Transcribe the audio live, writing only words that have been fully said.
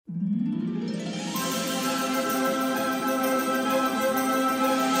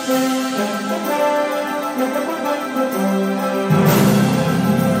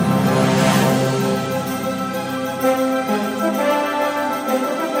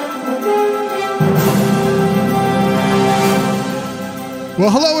Well,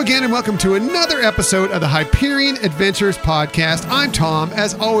 hello again and welcome to another episode of the Hyperion Adventures podcast. I'm Tom.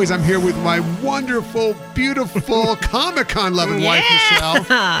 As always, I'm here with my wonderful, beautiful Comic-Con loving wife, Michelle.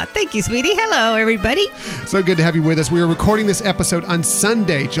 Thank you, sweetie. Hello, everybody. So good to have you with us. We are recording this episode on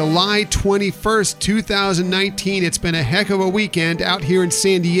Sunday, July 21st, 2019. It's been a heck of a weekend out here in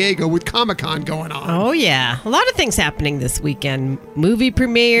San Diego with Comic-Con going on. Oh, yeah. A lot of things happening this weekend. Movie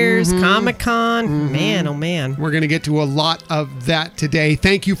premieres, Comic-Con. Man, oh, man. We're going to get to a lot of that today.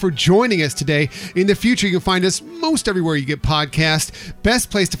 Thank you for joining us today. In the future, you can find us most everywhere you get podcasts.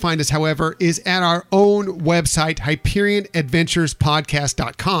 Best place to find us, however, is at our own website,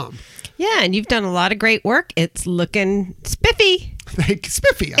 HyperionAdventurespodcast.com. Yeah, and you've done a lot of great work. It's looking spiffy.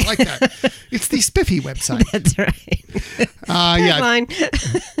 Spiffy. I like that. It's the Spiffy website. That's right. Yeah.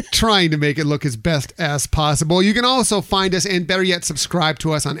 Trying to make it look as best as possible. You can also find us, and better yet, subscribe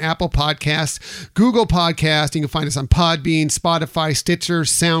to us on Apple Podcasts, Google Podcasts. You can find us on Podbean, Spotify, Stitcher,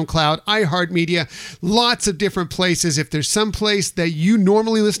 SoundCloud, iHeartMedia, lots of different places. If there's some place that you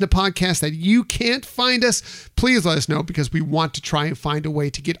normally listen to podcasts that you can't find us, please let us know, because we want to try and find a way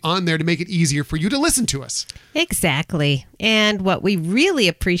to get on there to make it easier for you to listen to us. Exactly. And what we really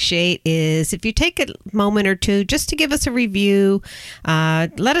appreciate is if you take a moment or two just to give us a review,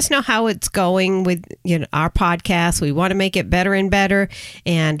 let us know how it's going with our podcast. We want to make it better and better.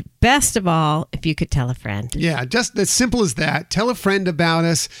 And best of all, if you could tell a friend. Yeah, just as simple as that. Tell a friend about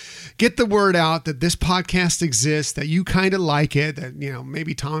us. Get the word out that this podcast exists, that you kind of like it, that,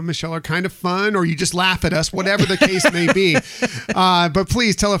 maybe Tom and Michelle are kind of fun, or you just laugh at us, whatever the case may be. But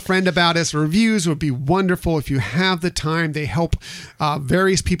please tell a friend about us. Reviews would be wonderful if you have the time. They help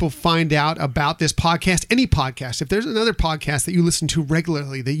various people find out about this podcast, any podcast. If there's another podcast that you listen to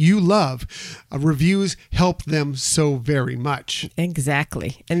regularly that you love, reviews help them so very much.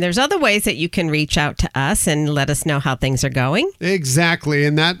 Exactly. And there's other ways that you can reach out to us and let us know how things are going. Exactly.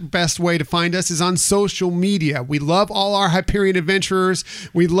 And that best way to find us is on social media. We love all our Hyperion adventurers.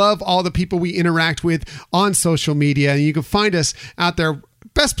 We love all the people we interact with on social media. And you can find us out there.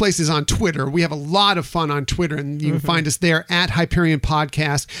 Best place is on Twitter. We have a lot of fun on Twitter, and you can find us there at Hyperion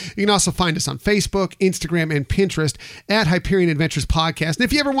Podcast. You can also find us on Facebook, Instagram, and Pinterest at Hyperion Adventures Podcast. And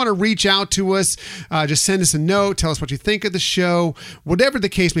if you ever want to reach out to us, just send us a note, tell us what you think of the show, whatever the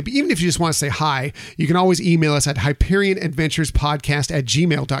case may be. Even if you just want to say hi, you can always email us at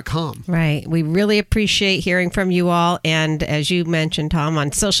HyperionAdventurespodcast@gmail.com. Right. We really appreciate hearing from you all. And as you mentioned, Tom,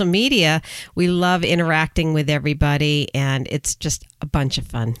 on social media, we love interacting with everybody, and it's just a bunch of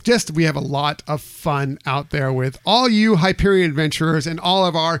fun. We have a lot of fun out there with all you Hyperion adventurers and all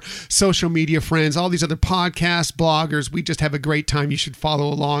of our social media friends, all these other podcasts, bloggers. We just have a great time. You should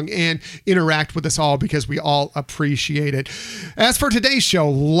follow along and interact with us all, because we all appreciate it. As for today's show,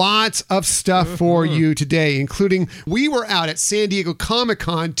 lots of stuff for you today, including we were out at San Diego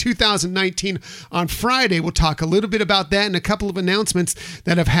Comic-Con 2019 on Friday. We'll talk a little bit about that and a couple of announcements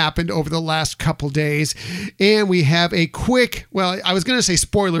that have happened over the last couple days. And we have a quick, I was going to say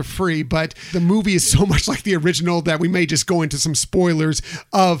spoiler free, but the movie is so much like the original that we may just go into some spoilers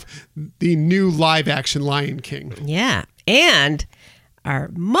of the new live action Lion King. Yeah. And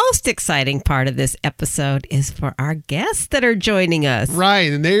our most exciting part of this episode is for our guests that are joining us.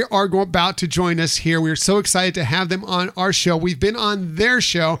 Right, and they are about to join us here. We're so excited to have them on our show. We've been on their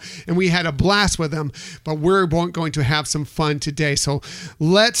show, and we had a blast with them, but we're going to have some fun today. So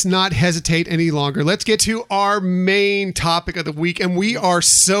let's not hesitate any longer. Let's get to our main topic of the week, and we are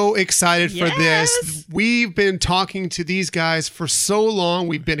so excited for this. We've been talking to these guys for so long.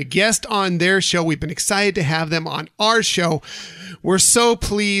 We've been a guest on their show. We've been excited to have them on our show. We're so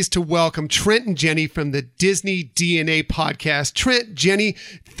pleased to welcome Trent and Jenny from the Disney DNA podcast. Trent, Jenny,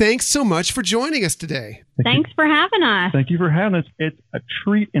 thanks so much for joining us today. Thanks for having us. Thank you for having us. It's a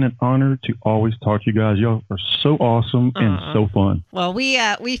treat and an honor to always talk to you guys. Y'all are so awesome and so fun. Well,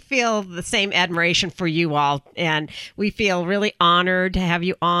 we feel the same admiration for you all, and we feel really honored to have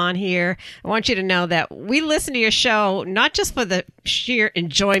you on here. I want you to know that we listen to your show not just for the sheer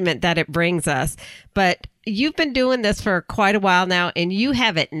enjoyment that it brings us, but you've been doing this for quite a while now, and you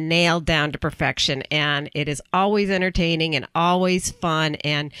have it nailed down to perfection, and it is always entertaining and always fun,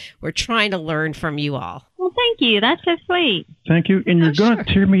 and we're trying to learn from you all. Well, thank you. That's so sweet. Thank you. And you're going to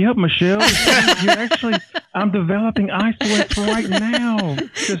tear me up, Michelle. I'm developing isolate right now.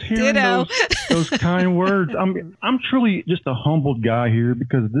 Just hearing those kind words. I'm truly just a humbled guy here,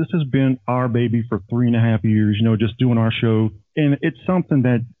 because this has been our baby for 3.5 years, just doing our show. And it's something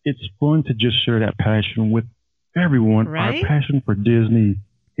that it's fun to just share that passion with everyone, right? Our passion for Disney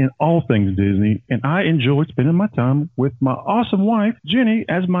and all things Disney. And I enjoy spending my time with my awesome wife, Jenny,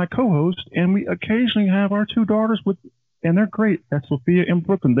 as my co-host. And we occasionally have our 2 daughters with and they're great. That's Sophia and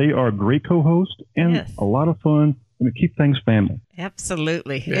Brooklyn. They are a great co-host and a lot of fun, and we keep things family.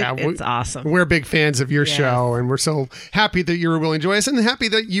 Absolutely. Yeah, it's awesome. We're big fans of your show, and we're so happy that you were willing to join us, and happy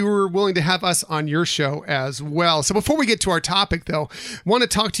that you were willing to have us on your show as well. So before we get to our topic, though, I want to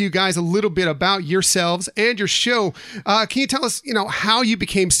talk to you guys a little bit about yourselves and your show. Can you tell us, how you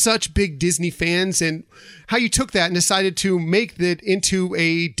became such big Disney fans and how you took that and decided to make that into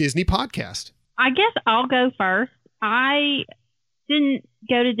a Disney podcast? I guess I'll go first. I didn't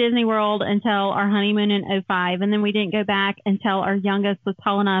go to Disney World until our honeymoon in 2005, and then we didn't go back until our youngest was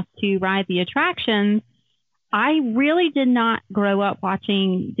tall enough to ride the attractions. I really did not grow up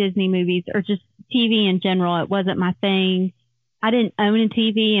watching Disney movies or just TV in general. It wasn't my thing. I didn't own a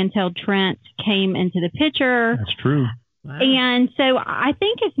TV until Trent came into the picture. That's true. Wow. And so I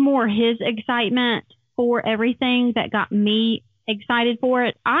think it's more his excitement for everything that got me excited for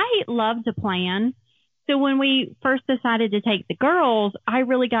it. I love to plan. So when we first decided to take the girls, I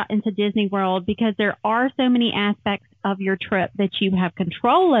really got into Disney World because there are so many aspects of your trip that you have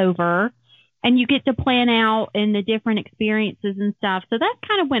control over, and you get to plan out in the different experiences and stuff. So that's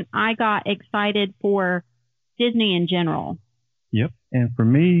kind of when I got excited for Disney in general. Yep. And for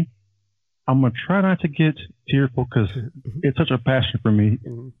me, I'm going to try not to get tearful because it's such a passion for me.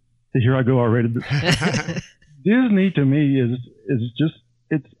 Here I go already. Disney to me is just,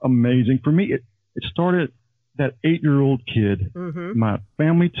 it's amazing. For me, it started that 8-year-old kid. My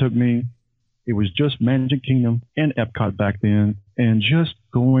family took me. It was just Magic Kingdom and Epcot back then. And just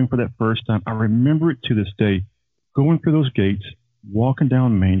going for that first time, I remember it to this day, going through those gates, walking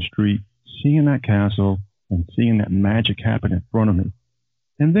down Main Street, seeing that castle and seeing that magic happen in front of me.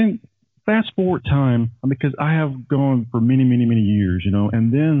 And then fast forward time, because I have gone for many, many, many years,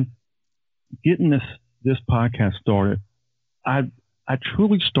 and then getting this podcast started, I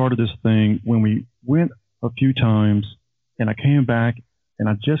truly started this thing when we went a few times, and I came back, and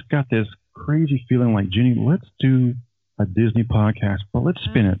I just got this crazy feeling like, Jenny, let's do a Disney podcast, but let's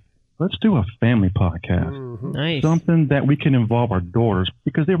spin it. Let's do a family podcast. Nice. Something that we can involve our daughters,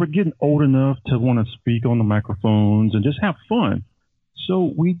 because they were getting old enough to want to speak on the microphones and just have fun.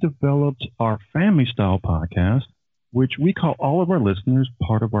 So we developed our family style podcast, which we call all of our listeners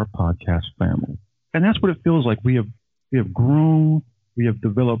part of our podcast family. And that's what it feels like. We have grown. We have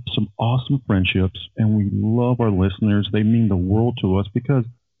developed some awesome friendships, and we love our listeners. They mean the world to us, because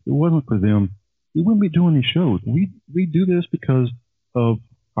if it wasn't for them, we wouldn't be doing these shows. We do this because of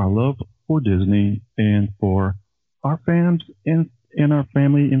our love for Disney and for our fans and our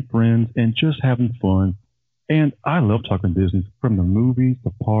family and friends and just having fun. And I love talking Disney, from the movies,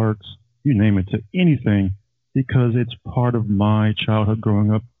 the parks, you name it, to anything, because it's part of my childhood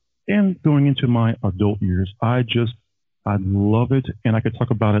growing up and going into my adult years. I love it, and I could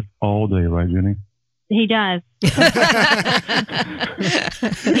talk about it all day, right, Jenny? He does.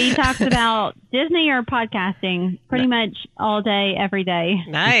 He talks about Disney or podcasting pretty much all day, every day.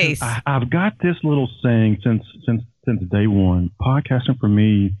 Nice. I've got this little saying since day one. Podcasting for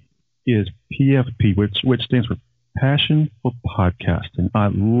me is PFP, which stands for Passion for Podcasting. I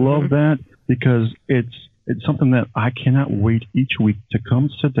love that because it's something that I cannot wait each week to come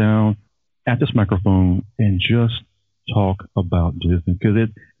sit down at this microphone and just talk about Disney, because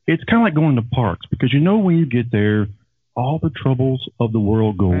it's kind of like going to parks, because when you get there, all the troubles of the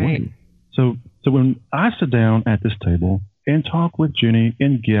world go away. So when I sit down at this table and talk with Jenny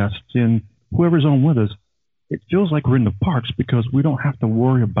and guests and whoever's on with us, it feels like we're in the parks, because we don't have to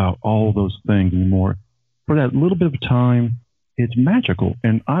worry about all those things anymore. For that little bit of time, it's magical,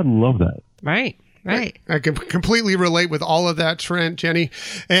 and I love that. Right. I can completely relate with all of that, Trent, Jenny.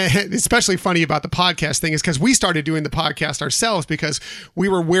 And especially funny about the podcast thing is because we started doing the podcast ourselves because we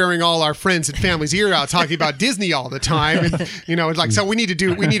were wearing all our friends and family's ear out talking about Disney all the time. And, it's like, so we need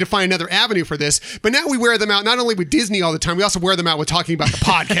to find another avenue for this. But now we wear them out not only with Disney all the time, we also wear them out with talking about the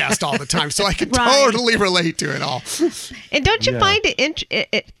podcast all the time. So I can totally relate to it all. And don't you find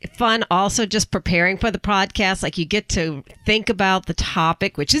it fun also just preparing for the podcast? Like you get to think about the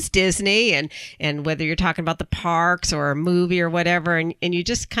topic, which is Disney, and whether you're talking about the parks or a movie or whatever, and you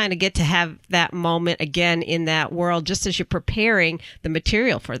just kind of get to have that moment again in that world just as you're preparing the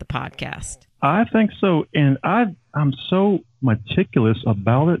material for the podcast. I think so. And I'm so meticulous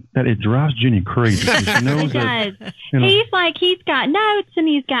about it that it drives Jenny crazy. She knows it does. He's got notes and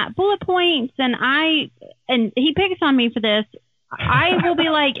he's got bullet points, and he picks on me for this. I will be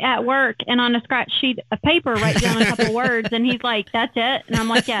like at work and on a scratch sheet of paper write down a couple words, and he's like, "That's it," and I'm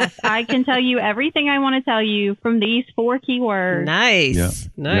like, "Yes, I can tell you everything I want to tell you from these 4 keywords." Nice.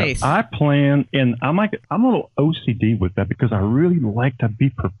 Yeah. I plan, and I'm a little OCD with that because I really like to be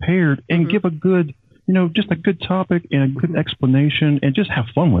prepared and give a good just a good topic and a good explanation, and just have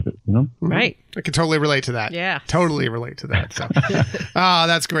fun with it, Right. I can totally relate to that. Yeah. Totally relate to that. So,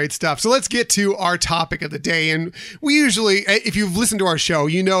 that's great stuff. So let's get to our topic of the day. And we usually, if you've listened to our show,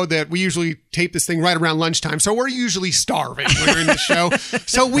 you know that we usually tape this thing right around lunchtime. So we're usually starving when we're in the show.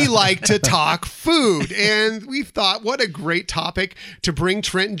 So we like to talk food. And we've thought, what a great topic to bring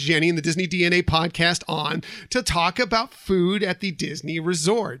Trent and Jenny and the Disney DNA podcast on to talk about food at the Disney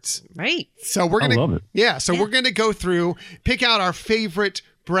resorts. Right. So we're I going love it. Yeah. So we're going to go through, pick out our favorite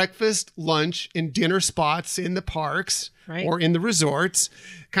breakfast, lunch, and dinner spots in the parks or in the resorts,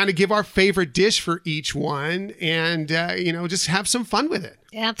 kind of give our favorite dish for each one, and, just have some fun with it.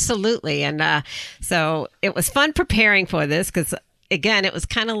 Absolutely. And so it was fun preparing for this because, again, it was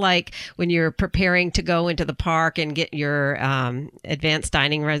kind of like when you're preparing to go into the park and get your advanced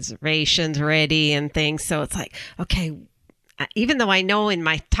dining reservations ready and things. So it's like, okay, even though I know in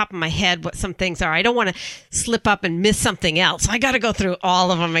my top of my head what some things are, I don't want to slip up and miss something else. I got to go through all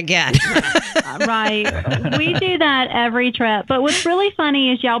of them again. Right. We do that every trip. But what's really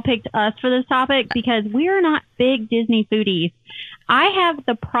funny is y'all picked us for this topic because we're not big Disney foodies. I have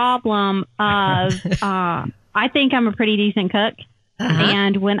the problem of I think I'm a pretty decent cook.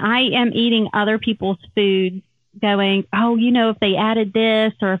 And when I am eating other people's food, going, if they added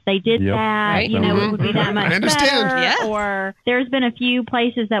this or if they did that, it would be that much I understand. better. Yes. Or there's been a few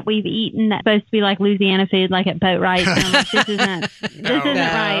places that we've eten that's supposed to be like Louisiana food, like at Boat Rights. And I'm like, this isn't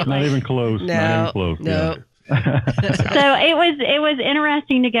right. Not even close. Not even close. No. Yeah. So it was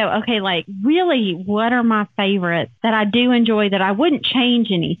interesting to go, okay, like really, what are my favorites that I do enjoy that I wouldn't change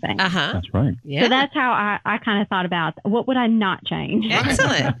anything? That's right. Yeah. So that's how I kind of thought about what would I not change?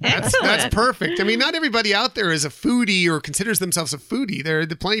 Excellent. That's perfect. I mean, not everybody out there is a foodie or considers themselves a foodie. There are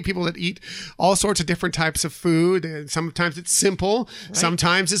plenty of people that eat all sorts of different types of food. And sometimes it's simple. Right.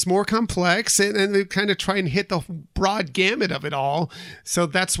 Sometimes it's more complex. And they kind of try and hit the broad gamut of it all. So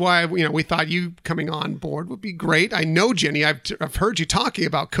that's why, we thought you coming on board would be great. I know, Jenny, I've heard you talking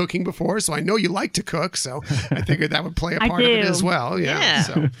about cooking before, so I know you like to cook. So I figured that would play a part of it as well. Yeah.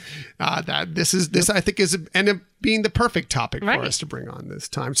 So this I think is end up being the perfect topic for us to bring on this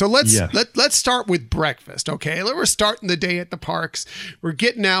time. So let's start with breakfast. Okay, we're starting the day at the parks. We're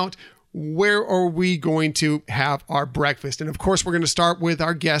getting out. Where are we going to have our breakfast? And of course, we're going to start with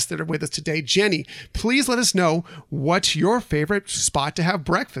our guests that are with us today. Jenny, please let us know what's your favorite spot to have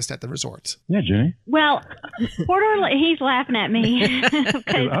breakfast at the resorts. Yeah, Jenny. Well, Port Orleans, he's laughing at me.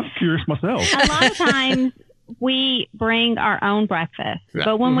 I'm curious myself. A lot of times we bring our own breakfast. Yeah.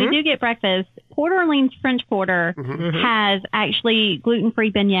 But when we do get breakfast, Port Orleans French Quarter has actually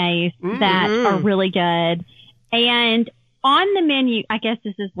gluten-free beignets that are really good. And on the menu, I guess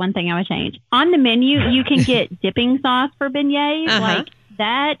this is one thing I would change. On the menu, you can get dipping sauce for beignets. Like,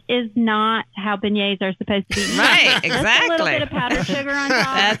 that is not how beignets are supposed to be. Right, exactly. Just a little bit of powdered sugar on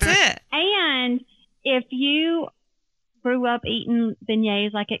top. That's it. And if you grew up eating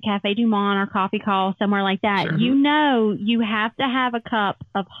beignets like at Cafe Du Monde or Coffee Call, somewhere like that, you have to have a cup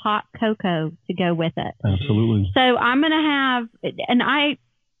of hot cocoa to go with it. Absolutely. So I'm going to have,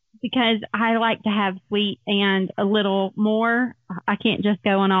 because I like to have sweet and a little more. I can't just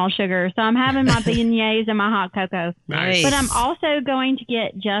go on all sugar. So I'm having my beignets and my hot cocoa. Nice. But I'm also going to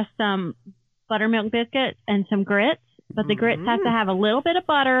get just some buttermilk biscuits and some grits. But the grits have to have a little bit of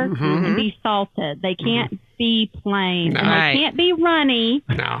butter and be salted. They can't be plain. And they can't be runny.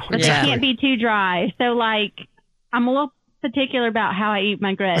 No, but they can't be too dry. So, I'm a little particular about how I eat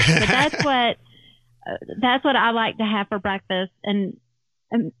my grits. But that's what I like to have for breakfast. And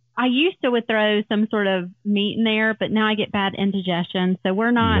I used to throw some sort of meat in there, but now I get bad indigestion. So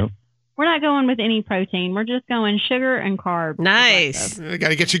we're not going with any protein. We're just going sugar and carbs. Nice. I got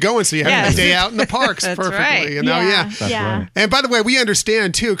to get you going so you have a day out in the parks perfectly. Right. That's right. And by the way, we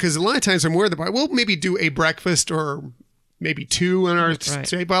understand too, because a lot of times when we're at the bar, we'll maybe do a breakfast or maybe two in our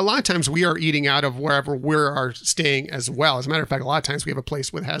stay, but a lot of times we are eating out of wherever we are staying as well. As a matter of fact, a lot of times we have a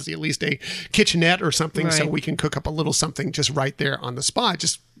place that has at least a kitchenette or something, so we can cook up a little something just right there on the spot.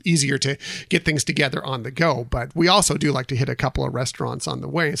 Just easier to get things together on the go. But we also do like to hit a couple of restaurants on the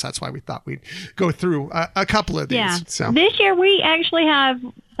way, so that's why we thought we'd go through a couple of these. Yeah. So this year we actually have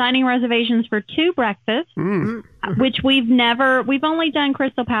dining reservations for 2 breakfasts, which we've only done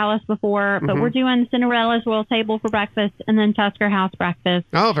Crystal Palace before, but we're doing Cinderella's Royal Table for breakfast and then Tusker House breakfast.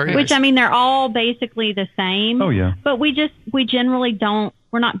 Oh, very nice. Which, I mean, they're all basically the same. Oh, yeah. But we generally don't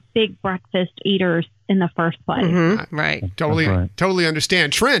we're not big breakfast eaters in the first place. Mm-hmm. Right. Totally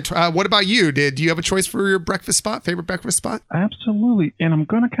understand. Trent, what about you? Do you have a choice for your breakfast spot, favorite breakfast spot? Absolutely. And I'm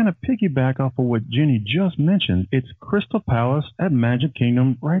going to kind of piggyback off of what Jenny just mentioned. It's Crystal Palace at Magic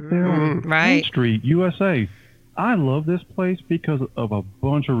Kingdom right there on Main Street, USA. I love this place because of a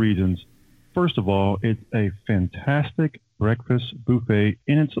bunch of reasons. First of all, it's a fantastic breakfast buffet,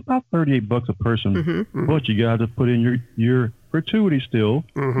 and it's about $38 a person, but you got to put in your gratuity still.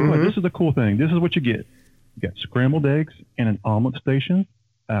 But this is the cool thing. This is what you get. You got scrambled eggs and an omelet station.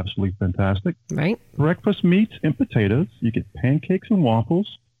 Absolutely fantastic. Right. Breakfast meats and potatoes. You get pancakes and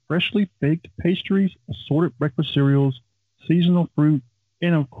waffles, freshly baked pastries, assorted breakfast cereals, seasonal fruit,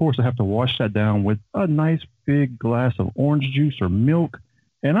 and of course I have to wash that down with a nice big glass of orange juice or milk.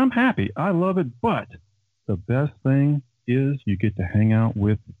 And I'm happy. I love it. But the best thing is you get to hang out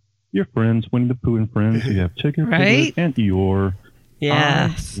with your friends, Winnie the Pooh and friends. You have Chicken Fingers and Eeyore.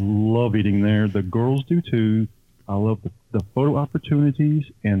 Yes. I love eating there. The girls do too. I love the photo opportunities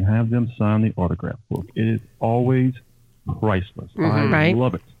and have them sign the autograph book. It is always priceless. I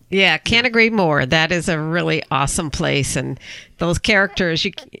love it. Yeah, can't agree more. That is a really awesome place, and those characters,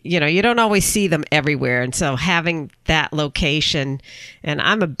 you know, you don't always see them everywhere, and so having that location, and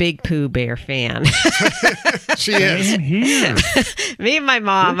I'm a big Pooh Bear fan. She is. Here. Me and my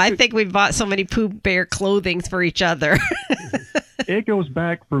mom, I think we bought so many Pooh Bear clothing for each other. It goes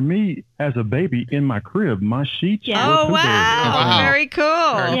back for me as a baby in my crib. My sheets were Oh, Pooh Bears. wow. Very cool.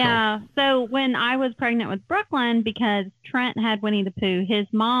 Yeah. So when I was pregnant with Brooklyn, because Trent had Winnie the Pooh, his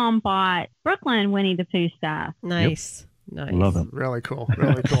mom bought Brooklyn Winnie the Pooh stuff. Nice. Nice. Love them. Really cool.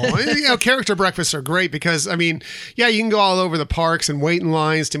 Really cool. You know, character breakfasts are great because, I mean, yeah, you can go all over the parks and wait in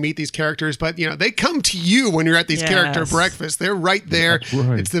lines to meet these characters, but, you know, they come to you when you're at these character breakfasts. They're right there. That's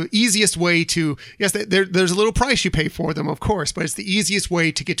right. It's the easiest way to, yes, there's a little price you pay for them, of course, but it's the easiest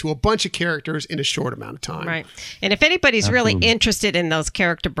way to get to a bunch of characters in a short amount of time. Right. And if anybody's really interested in those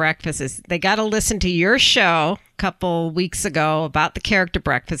character breakfasts, they got to listen to your show couple weeks ago about the character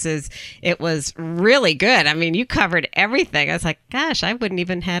breakfasts. It was really good. I mean, you covered everything. I was like, gosh, I wouldn't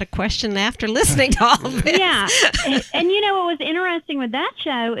even had a question after listening to all of this. Yeah. And you know what was interesting with that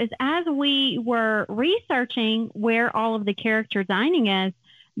show is as we were researching where all of the character dining is,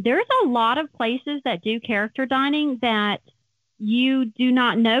 there's a lot of places that do character dining that you do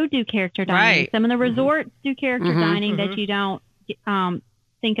not know do character dining. Right. Some of the resorts do character dining that you don't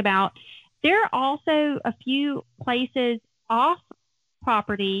think about. There are also a few places off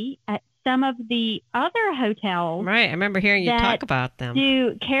property at some of the other hotels. Right. I remember hearing you talk about them.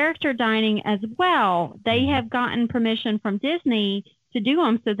 Do character dining as well. They have gotten permission from Disney to do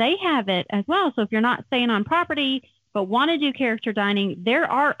them, so they have it as well. So if you're not staying on property but want to do character dining,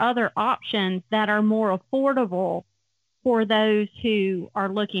 there are other options that are more affordable for those who are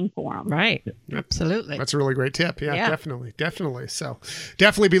looking for them. Right. Absolutely. That's a really great tip. Yeah, definitely. So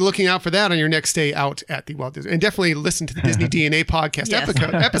definitely be looking out for that on your next day out at the Walt Disney. And definitely listen to the Disney DNA podcast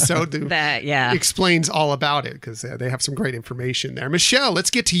episode that explains all about it because they have some great information there. Michelle, let's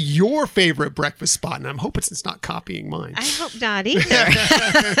get to your favorite breakfast spot. And I'm hoping it's not copying mine. I hope not either.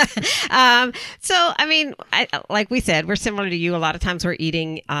 So, I mean, like we said, we're similar to you. A lot of times we're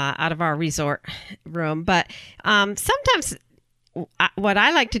eating out of our resort room. But sometimes what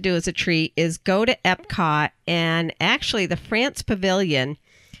I like to do as a treat is go to Epcot, and actually the France Pavilion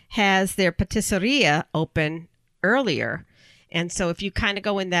has their patisserie open earlier. And so if you kind of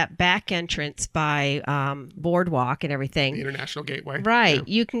go in that back entrance by Boardwalk and everything, the International Gateway, right?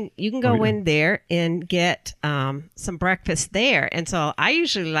 Yeah. You can go in there and get some breakfast there. And so I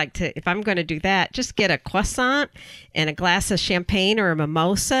usually like to, if I'm going to do that, just get a croissant and a glass of champagne or a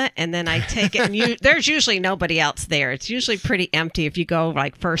mimosa, and then I take it. And there's usually nobody else there. It's usually pretty empty if you go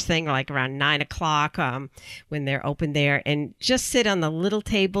like first thing, like around 9:00 when they're open there, and just sit on the little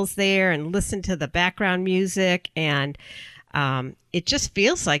tables there and listen to the background music and. It just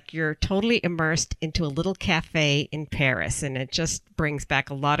feels like you're totally immersed into a little cafe in Paris, and it just brings back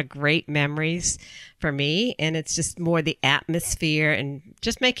a lot of great memories for me, and it's just more the atmosphere and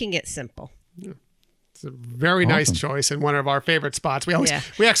just making it simple. Yeah. It's a very nice choice and one of our favorite spots. We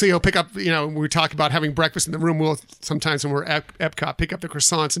actually pick up, we talk about having breakfast in the room. We'll sometimes when we're at Epcot, pick up the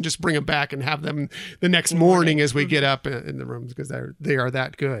croissants and just bring them back and have them the next morning as we get up in the rooms because they are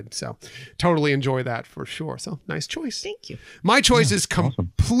that good. So totally enjoy that for sure. So nice choice. Thank you. My choice is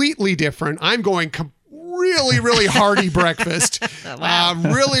completely different. I'm going really, really hearty breakfast. Wow.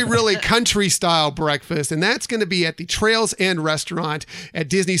 Really, really country style breakfast. And that's going to be at the Trails End Restaurant at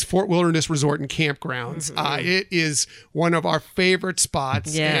Disney's Fort Wilderness Resort and Campgrounds. It is one of our favorite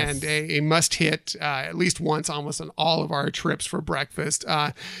spots and a must hit at least once almost on all of our trips for breakfast.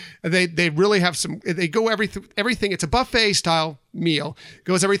 They really have they go everything. It's a buffet style meal.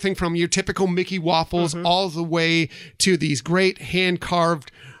 Goes everything from your typical Mickey waffles all the way to these great hand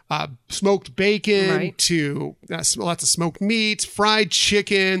carved smoked bacon to lots of smoked meats, fried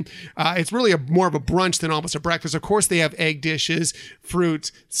chicken. It's really more of a brunch than almost a breakfast. Of course, they have egg dishes,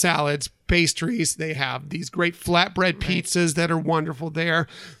 fruits, salads, pastries. They have these great flatbread pizzas that are wonderful there.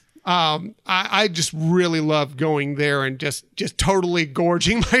 I just really love going there and just totally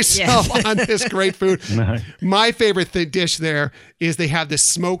gorging myself on this great food. Nice. My favorite dish there is they have this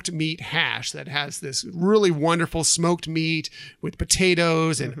smoked meat hash that has this really wonderful smoked meat with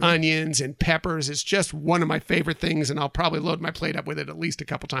potatoes and onions and peppers. It's just one of my favorite things, and I'll probably load my plate up with it at least a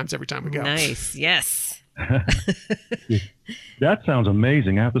couple times every time we go. Nice. Yes. That sounds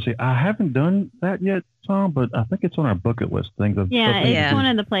amazing. I have to say, I haven't done that yet, Tom, but I think it's on our bucket list. It's one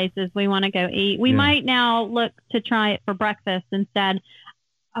of the places we want to go eat. We might now look to try it for breakfast instead.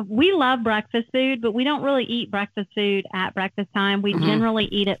 We love breakfast food, but we don't really eat breakfast food at breakfast time. We generally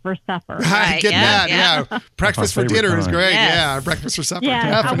eat it for supper. I get that. Yeah. Breakfast for dinner is great. Yes. Yeah. Breakfast for supper.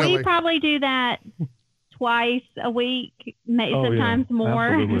 Yeah. Definitely. We probably do that twice a week, sometimes more.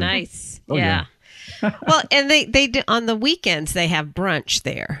 Absolutely. Nice. Oh, yeah. Well, and they do, on the weekends they have brunch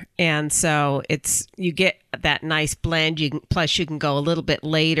there, and so you get that nice blend. Plus you can go a little bit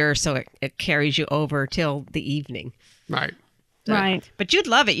later, so it carries you over till the evening. Right. Right. But you'd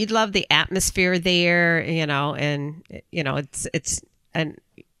love it. You'd love the atmosphere there, and it's a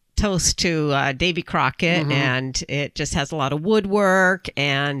toast to Davy Crockett, and it just has a lot of woodwork,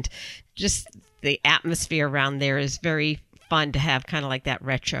 and just the atmosphere around there is very fun to have, kind of like that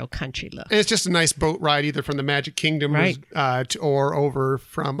retro country look. And it's just a nice boat ride, either from the Magic Kingdom or over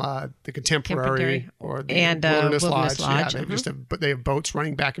from the Contemporary or the Wilderness Lodge. Yeah, they have boats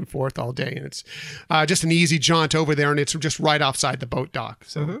running back and forth all day, and it's just an easy jaunt over there, and it's just right offside the boat dock,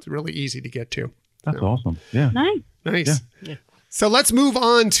 so it's really easy to get to. That's awesome. Yeah. Nice. Yeah. So let's move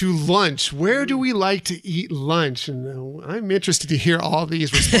on to lunch. Where do we like to eat lunch? And I'm interested to hear all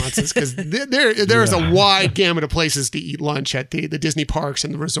these responses because there's a wide gamut of places to eat lunch at the Disney parks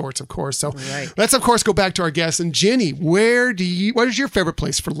and the resorts, of course. So let's, of course, go back to our guests. And Jenny, what is your favorite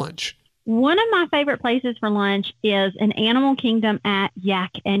place for lunch? One of my favorite places for lunch is an Animal Kingdom at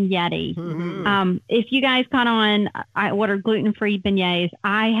Yak and Yeti. If you guys caught on, I ordered gluten-free beignets.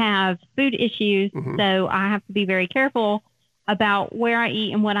 I have food issues, so I have to be very careful about where I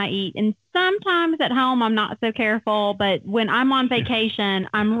eat and what I eat. And sometimes at home, I'm not so careful, but when I'm on vacation,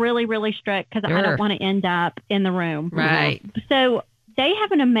 I'm really, really strict because I don't want to end up in the room. Right. So they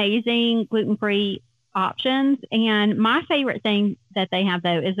have an amazing gluten-free options. And my favorite thing that they have,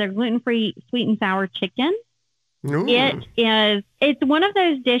 though, is their gluten-free sweet and sour chicken. Ooh. It's one of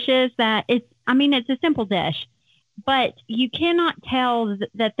those dishes that it's a simple dish, but you cannot tell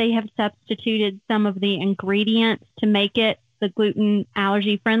that they have substituted some of the ingredients to make it the gluten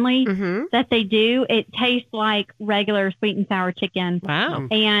allergy friendly that they do. It tastes like regular sweet and sour chicken. Wow.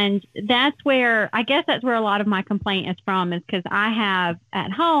 And that's where a lot of my complaint is from, is because I have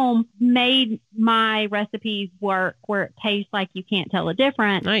at home made my recipes work where it tastes like you can't tell the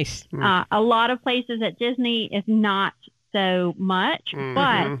difference. Nice. A lot of places at Disney is not so much,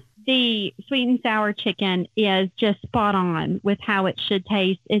 but the sweet and sour chicken is just spot on with how it should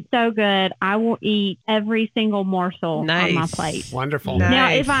taste. It's so good. I will eat every single morsel on my plate. Wonderful.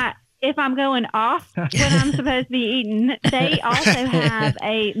 Nice. Now, if I'm going off what I'm supposed to be eating, they also have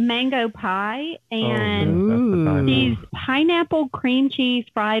a mango pie and these pineapple cream cheese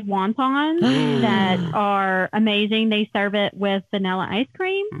fried wontons that are amazing. They serve it with vanilla ice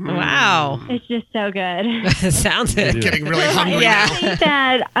cream. Wow. It's just so good. Sounds it. Getting really hungry now. If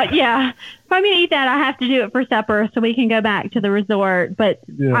I'm going to eat that, I have to do it for supper so we can go back to the resort. But,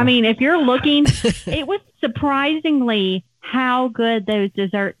 if you're looking, it was surprisingly how good those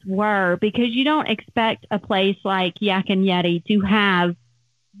desserts were, because you don't expect a place like Yak and Yeti to have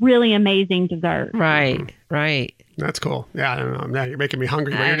really amazing dessert. Right. That's cool. Yeah, I don't know. Now you're making me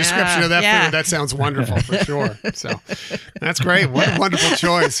hungry by your description of that food. That sounds wonderful for sure. So that's great. What a wonderful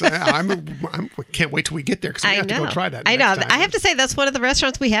choice. I can't wait till we get there because we have to go try that. I know. I have to say that's one of the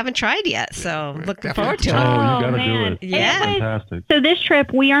restaurants we haven't tried yet. So looking forward to it. Oh, you got to do it. Yeah. Fantastic. So this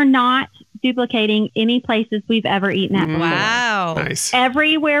trip, we are not duplicating any places we've ever eaten at before. Wow. Nice.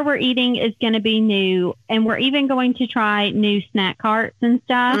 Everywhere we're eating is going to be new, and we're even going to try new snack carts and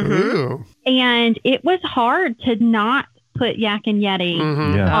stuff. Ooh. And it was hard to not put Yak and Yeti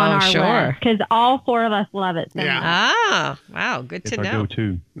Yeah. on Oh, our sure. list because all 4 of us love it. So Yeah. much. Ah, wow. Good It's to our know.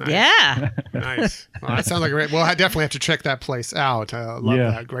 go-to. Nice. Yeah. Nice. Well, that sounds like a great. Well, I definitely have to check that place out. Love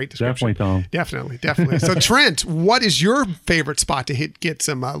Yeah, that. Great description. Definitely, Tom. Definitely. So, Trent, what is your favorite spot to get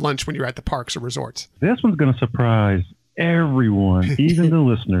some lunch when you're at the parks or resorts? This one's going to surprise everyone, even the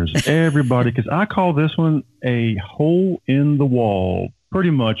listeners, everybody, because I call this one a hole in the wall,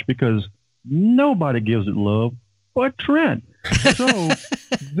 pretty much because nobody gives it love but Trent. So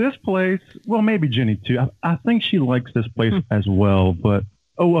this place, well, maybe Jenny too. I think she likes this place as well. But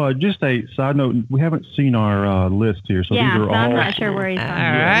just a side note, we haven't seen our list here, so Yeah, these are so I'm all. not sure where he's All from.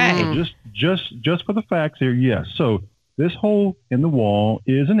 right. So just for the facts here, yes. So this hole in the wall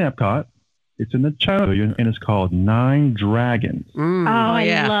is in Epcot. It's in the China Pavilion, and it's called Nine Dragons. Oh, I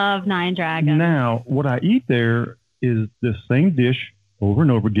yeah. love Nine Dragons. Now, what I eat there is the same dish over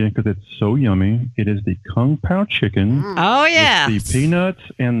and over again because it's so yummy. It is the Kung Pao chicken Oh, yeah. with the peanuts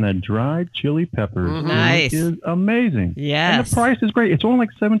and the dried chili peppers. And Nice. It is amazing. And Yes. the price is great. It's only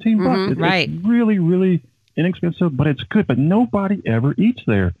like $17. Right. It's really, really inexpensive, but it's good. But nobody ever eats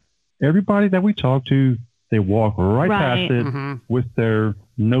there. Everybody that we talk to, they walk right Right. past it with their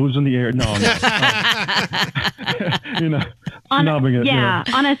nose in the air. No. Snubbing it. Yeah.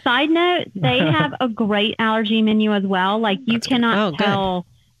 On a side note, they have a great allergy menu as well. Like you cannot good. tell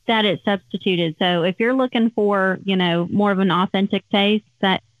that it's substituted. So if you're looking for, more of an authentic taste,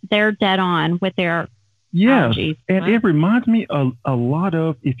 that they're dead on with their Yes, allergies. and it reminds me a lot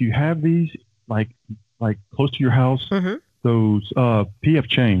of if you have these like close to your house, those PF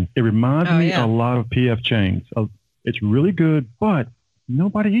Chang's. It reminds me a lot of PF Chang's. It's really good, but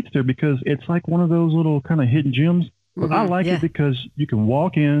nobody eats there because it's like one of those little kind of hidden gems. But I like it because you can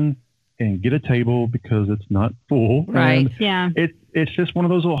walk in and get a table because it's not full. Right. And Yeah. it's just one of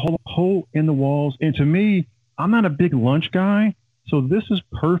those little hole in the walls. And to me, I'm not a big lunch guy. So this is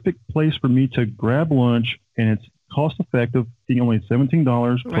perfect place for me to grab lunch, and it's cost effective, being only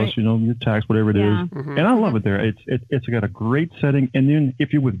 $17 plus, Right. your tax, whatever it is. And I love it there. It's got a great setting. And then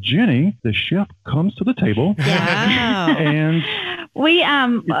if you're with Jenny, the chef comes to the table Wow. and We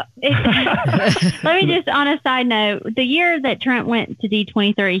let me just on a side note, the year that Trent went to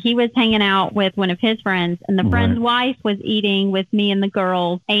D23, he was hanging out with one of his friends, and the friend's wife was eating with me and the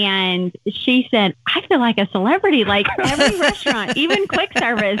girls, and she said, I feel like a celebrity. Like every restaurant, even quick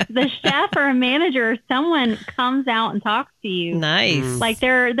service, the chef or a manager, someone comes out and talks to you. Nice. Like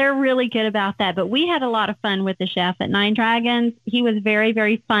they're really good about that. But we had a lot of fun with the chef at Nine Dragons. He was very,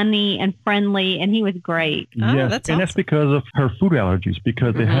 very funny and friendly, and he was great. Oh, yes, that's and that's because of her food allergies,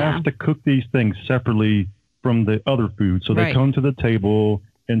 because they have to cook these things separately from the other food. So they Right. come to the table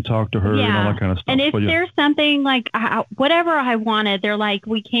and talk to her and all that kind of stuff. And if But there's something like whatever I wanted, they're like,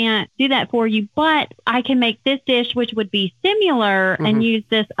 we can't do that for you, but I can make this dish, which would be similar, and use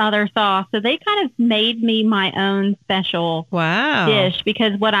this other sauce. So they kind of made me my own special Wow. dish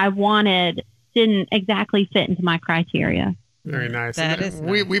because what I wanted didn't exactly fit into my criteria. Very nice. That And is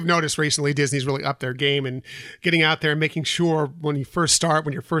nice. We've noticed recently Disney's really upped their game and getting out there and making sure when you're first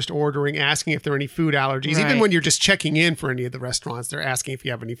ordering, asking if there are any food allergies. Even Right. when you're just checking in for any of the restaurants, they're asking if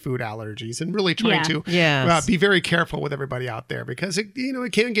you have any food allergies and really trying to Yes. be very careful with everybody out there because it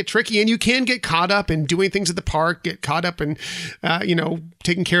can get tricky and you can get caught up in doing things at the park, get caught up in,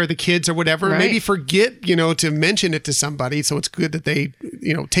 taking care of the kids or whatever. Right. Maybe forget, to mention it to somebody. So it's good that they,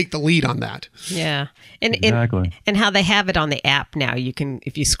 take the lead on that. Yeah. And Exactly. and how they have it on the app now. You can,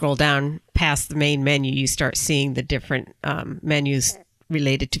 if you scroll down past the main menu, you start seeing the different menus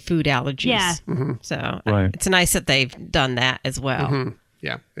related to food allergies. Yeah. So Right. it's nice that they've done that as well.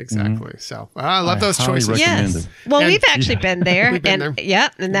 Yeah, exactly. So I love those highly choices. recommend Yes. it. Well, And- we've actually been there. We've been and there. Yeah,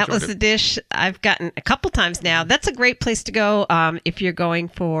 and that was Enjoyed the dish I've gotten a couple times now. That's a great place to go if you're going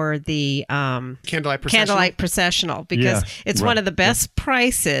for the Candlelight procession. Candlelight Processional because Yeah, it's right. one of the best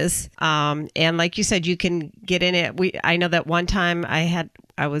prices. And like you said, you can get in it. I know that one time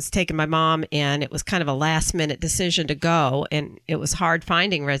I was taking my mom and it was kind of a last minute decision to go and it was hard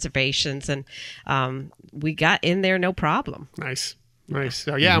finding reservations and we got in there no problem. Nice.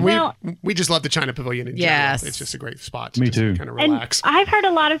 So yeah, Well- we just love the China Pavilion in Yes. general. It's just a great spot to Me just too. kind of And relax. I've heard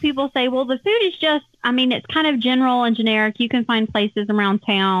a lot of people say, well, the food is just I mean, it's kind of general and generic. You can find places around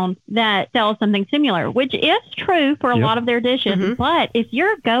town that sell something similar, which is true for a lot of their dishes. Mm-hmm. But if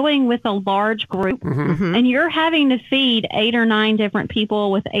you're going with a large group and you're having to feed 8 or 9 different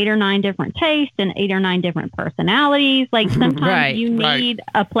people with 8 or 9 different tastes and 8 or 9 different personalities, like sometimes you need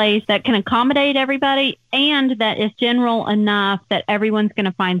a place that can accommodate everybody and that is general enough that everyone's going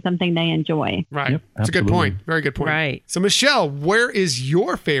to find something they enjoy. Right. Yep, that's a good point. Very good point. Right. So, Michelle, where is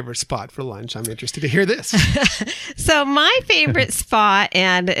your favorite spot for lunch? I'm interested to hear this. So my favorite spot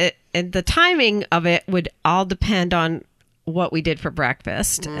and the timing of it would all depend on what we did for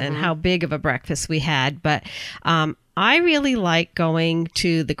breakfast and how big of a breakfast we had. But I really like going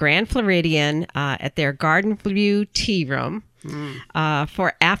to the Grand Floridian at their Garden View Tea Room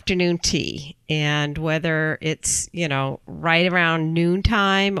for afternoon tea. And whether it's, right around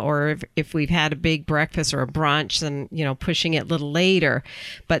noontime or if we've had a big breakfast or a brunch, then, pushing it a little later.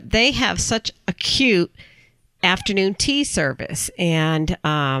 But they have such a cute afternoon tea service. And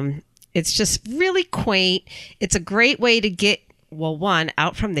it's just really quaint. It's a great way to get, one,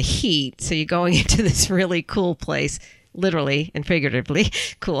 out from the heat. So you're going into this really cool place. Literally and figuratively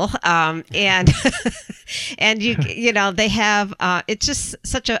cool. And they have, it's just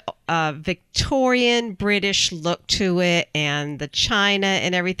such a Victorian British look to it, and the china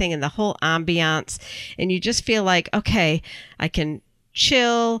and everything and the whole ambiance. And you just feel like, okay, I can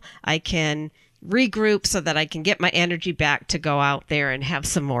chill. I can regroup so that I can get my energy back to go out there and have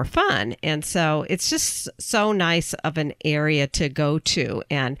some more fun. And so it's just so nice of an area to go to.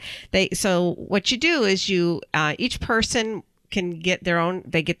 And so what you do is each person can get their own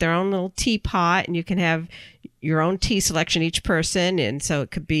little teapot, and you can have your own tea selection, each person. And so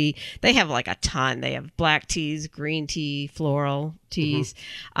it could be, they have like a ton. They have black teas, green tea, floral teas.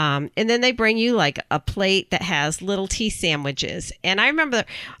 And then they bring you like a plate that has little tea sandwiches. And I remember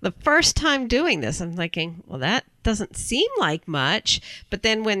the first time doing this, I'm thinking, well, that doesn't seem like much. But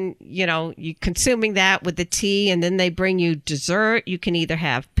then when, you're consuming that with the tea, and then they bring you dessert, you can either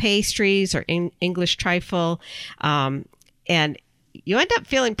have pastries or English trifle. And you end up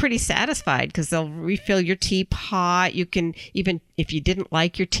feeling pretty satisfied because they'll refill your teapot. You can, even if you didn't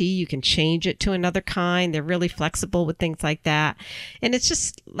like your tea, you can change it to another kind. They're really flexible with things like that. And it's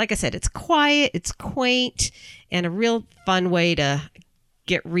just, like I said, it's quiet, it's quaint, and a real fun way to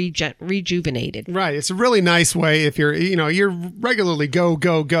get rejuvenated. Right. It's a really nice way if you're regularly go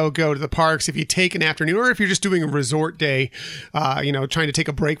to the parks. If you take an afternoon, or if you're just doing a resort day, trying to take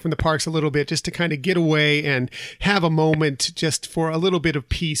a break from the parks a little bit, just to kind of get away and have a moment just for a little bit of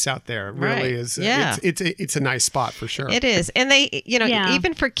peace out there. It really is. Yeah. It's a nice spot for sure. It is. And they,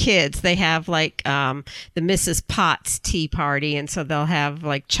 even for kids, they have like the Mrs. Potts tea party. And so they'll have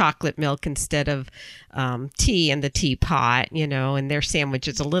like chocolate milk instead of tea in the teapot, and their sandwich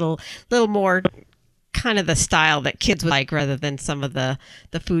is a little more kind of the style that kids would like, rather than some of the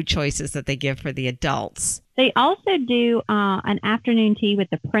food choices that they give for the adults. They also do an afternoon tea with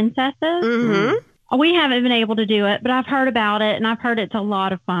the princesses. We haven't been able to do it, but I've heard about it, and I've heard it's a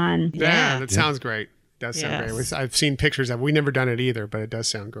lot of fun. Yeah, that sounds great. Does sound great. I've seen pictures of it. We've never done it either, but it does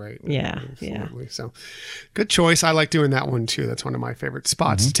sound great. Yeah. Absolutely. So good choice. I like doing that one too. That's one of my favorite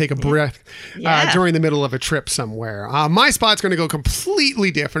spots to take a breath during the middle of a trip somewhere. My spot's going to go completely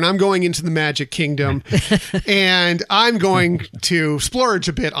different. I'm going into the Magic Kingdom and I'm going to splurge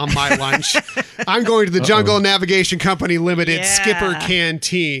a bit on my lunch. I'm going to the Jungle Navigation Company Limited Skipper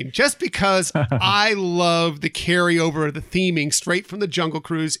Canteen, just because I love the carryover of the theming straight from the Jungle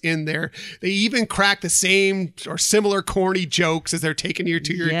Cruise in there. They even crack the same or similar corny jokes as they're taking you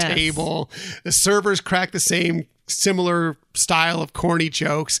to your table. The servers crack the same similar style of corny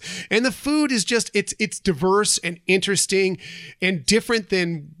jokes, and the food is just it's diverse and interesting and different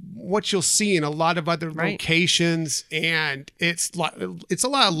than what you'll see in a lot of other locations, and it's a lot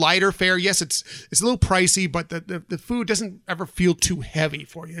of lighter fare. Yes, it's a little pricey, but the food doesn't ever feel too heavy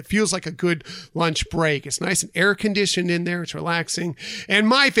for you. It feels like a good lunch break. It's nice and air conditioned in there. It's relaxing. And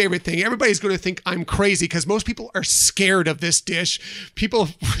my favorite thing, everybody's going to think I'm crazy because most people are scared of this dish. People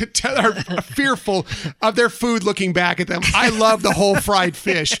are fearful of their food looking back at them. I love the whole fried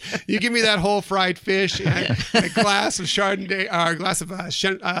fish. You give me that whole fried fish and a glass of Chardonnay, or a glass of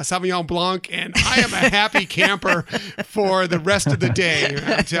Sauvignon Blanc, and I am a happy camper for the rest of the day.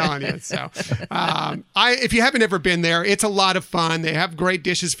 I'm telling you. So, if you haven't ever been there, it's a lot of fun. They have great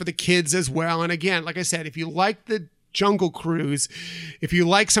dishes for the kids as well. And again, like I said, if you like the Jungle Cruise, if you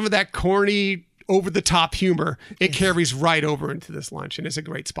like some of that corny, over-the-top humor, it carries right over into this lunch, and it's a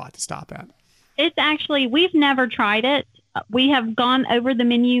great spot to stop at. It's actually, we've never tried it. We have gone over the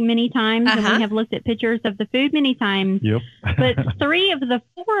menu many times, and we have looked at pictures of the food many times. Yep. But 3 of the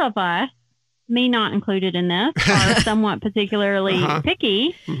 4 of us me not included in this, are somewhat particularly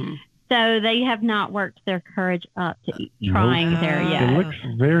picky. Mm-hmm. So they have not worked their courage up to trying there yet. It looks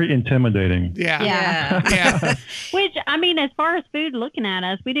very intimidating. Yeah. Which, I mean, as far as food looking at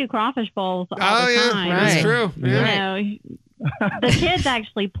us, we do crawfish bowls all the time. That's true. Yeah. You know, the kids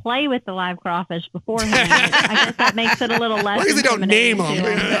actually play with the live crawfish beforehand. I guess that makes it a little less. Because they don't name them.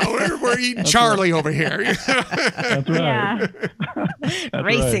 We're eating Charlie over here. That's right. Yeah. That's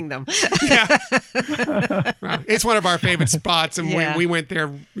Racing them. Well, it's one of our favorite spots, and we went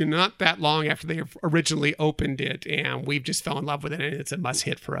there not that long after they originally opened it, and we've just fell in love with it, and it's a must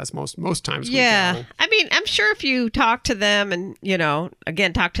hit for us most times. Yeah. We go. I mean, I'm sure if you talk to them and,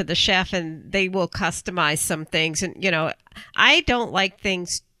 again, talk to the chef, and they will customize some things. And, I don't like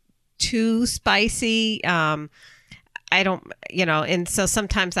things too spicy. I don't, and so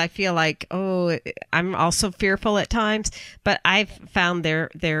sometimes I feel like, I'm also fearful at times, but I've found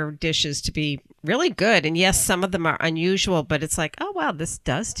their dishes to be really good. And yes, some of them are unusual, but it's like, oh, wow, this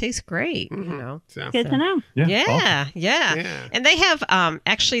does taste great, So. Good to know. Yeah. And they have,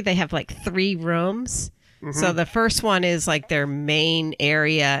 actually they have like 3 rooms. Mm-hmm. So the first one is like their main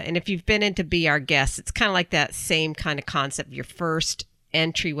area. And if you've been in to be our guest, it's kind of like that same kind of concept. Your first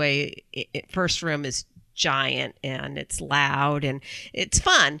entryway, first room is giant and it's loud and it's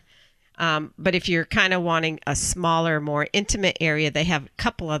fun. But if you're kind of wanting a smaller, more intimate area, they have a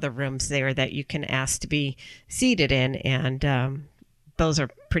couple other rooms there that you can ask to be seated in. And those are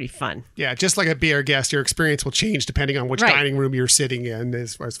pretty fun. Yeah, just like a beer guest, your experience will change depending on which dining room you're sitting in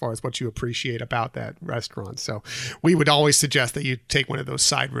as far as what you appreciate about that restaurant. So we would always suggest that you take one of those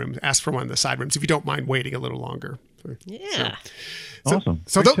side rooms, ask for one of the side rooms if you don't mind waiting a little longer. Yeah. Awesome.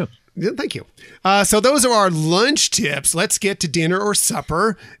 Thank you. So those are our lunch tips. Let's get to dinner or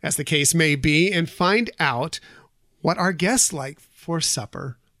supper, as the case may be, and find out what our guests like for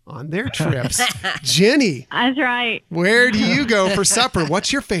supper on their trips. Jenny. That's right. Where do you go for supper?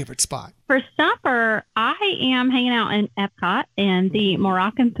 What's your favorite spot? For supper, I am hanging out in Epcot in the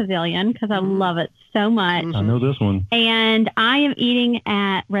Moroccan Pavilion because I love it so much. I know this one. And I am eating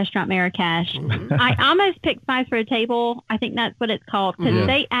at Restaurant Marrakesh. I almost picked Spice for a Table. I think that's what it's called because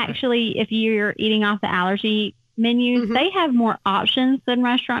they actually, if you're eating off the allergy menus, they have more options than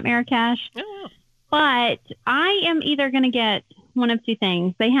Restaurant Marrakesh. Oh. But I am either going to get one of 2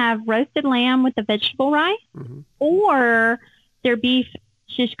 things. They have roasted lamb with the vegetable rice or their beef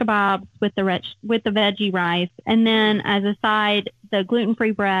shish kebabs with the veggie rice. And then as a side, the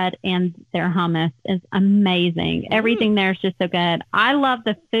gluten-free bread and their hummus is amazing. Everything there is just so good. I love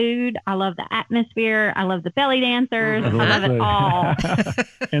the food. I love the atmosphere. I love the belly dancers. I love it all.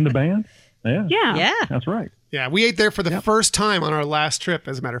 And the band? Yeah. That's right. Yeah, we ate there for the first time on our last trip,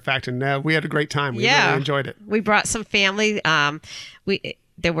 as a matter of fact, and we had a great time. We really enjoyed it. We brought some family.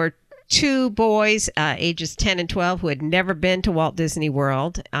 There were 2 boys, ages 10 and 12, who had never been to Walt Disney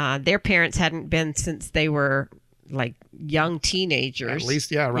World. Their parents hadn't been since they were like young teenagers. At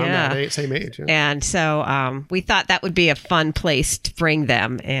least, around that same age. Yeah. And so we thought that would be a fun place to bring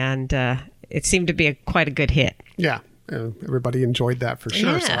them, and it seemed to be quite a good hit. Yeah. Everybody enjoyed that for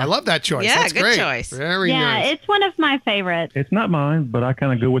sure. Yeah. So I love that choice. Yeah, That's good great. choice. Very nice. Yeah, it's one of my favorites. It's not mine, but I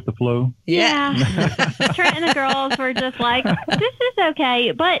kind of go with the flow. Yeah. Trent and the girls were just like, this is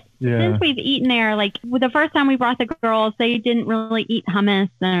okay. But since we've eaten there, like the first time we brought the girls, they didn't really eat hummus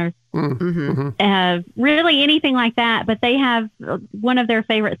or really anything like that. But they have one of their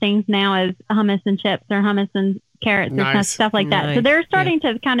favorite things now is hummus and chips or hummus and carrots and stuff like that. So they're starting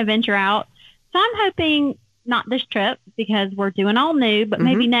to kind of venture out. So I'm hoping not this trip because we're doing all new, but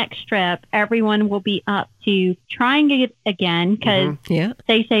maybe next trip, everyone will be up to trying it again because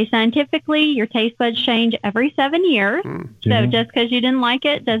they say scientifically your taste buds change every 7 years. So just because you didn't like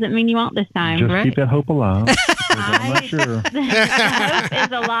it doesn't mean you won't this time. Just keep that hope alive. I'm not sure. The hope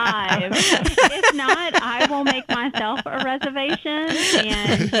is alive. If not, I will make myself a reservation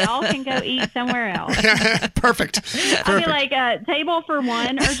and y'all can go eat somewhere else. Perfect. I'll be like a table for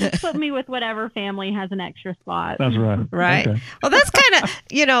one or just put me with whatever family has an extra spot. That's right. Right. Okay. Well, that's kind of,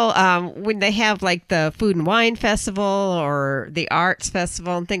 when they have like the Food and Wine Festival or the Arts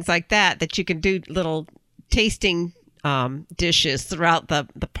Festival and things like that you can do little tasting dishes throughout the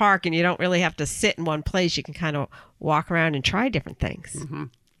park, and you don't really have to sit in one place. You can kind of walk around and try different things.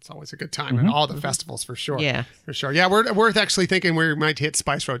 It's always a good time at all the festivals for sure. Yeah. For sure. Yeah, we're actually thinking we might hit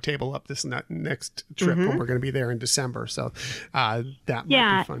Spice Road Table up this next trip when we're going to be there in December. So that might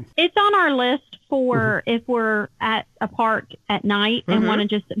be fun. It's on our list for if we're at a park at night and want to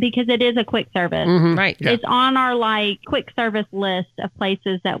just, because it is a quick service. Right. Yeah. It's on our quick service list of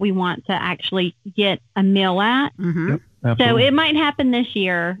places that we want to actually get a meal at. Yep, so it might happen this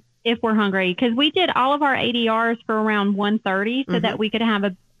year. if we're hungry, because we did all of our ADRs for around 1:30 so that we could have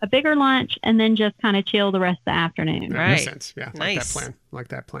a bigger lunch and then just kind of chill the rest of the afternoon. That makes sense. Yeah, like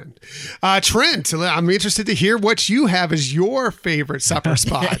that plan. Trent, I'm interested to hear what you have as your favorite supper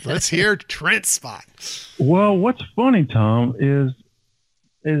spot. Let's hear Trent's spot. Well, what's funny, Tom, is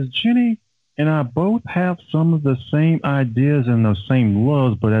Jenny and I both have some of the same ideas and those same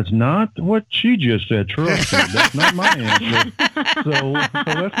loves, but that's not what she just said. Trust me, that's not my answer. So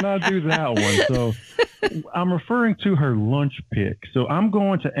let's not do that one. So I'm referring to her lunch pick. So I'm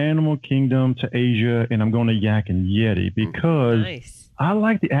going to Animal Kingdom, to Asia, and I'm going to Yak and Yeti because I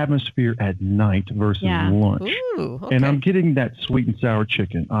like the atmosphere at night versus lunch. Ooh, okay. And I'm getting that sweet and sour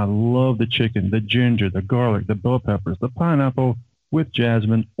chicken. I love the chicken, the ginger, the garlic, the bell peppers, the pineapple with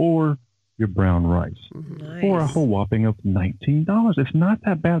jasmine, or your brown rice for a whole whopping of $19. It's not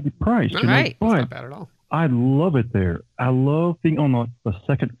that badly priced. But it's not bad at all. I love it there. I love being on the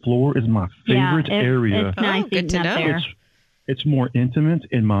second floor is my favorite area. It's nice good to know. there. It's more intimate,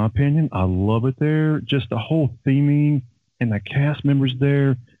 in my opinion. I love it there. Just the whole theming and the cast members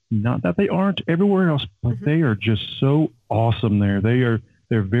there. Not that they aren't everywhere else, but they are just so awesome there. They're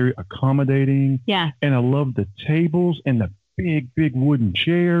very accommodating. Yeah. And I love the tables and the big wooden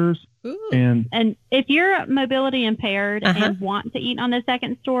chairs. Ooh. And if you're mobility impaired and want to eat on the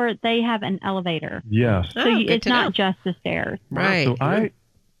second floor, they have an elevator. Yes. So it's not just the stairs. Right. So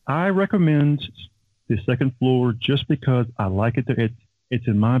I recommend the second floor just because I like it there. It's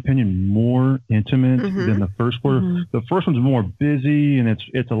in my opinion more intimate than the first floor. The first one's more busy and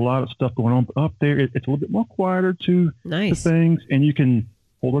it's a lot of stuff going on. But up there, it's a little bit more quieter to things, and you can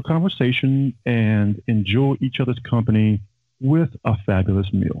hold a conversation and enjoy each other's company with a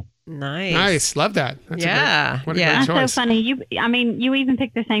fabulous meal. Nice. Love that. That's a great That's choice. so funny. You even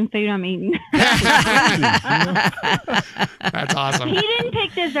picked the same food I'm eating. That's awesome. He didn't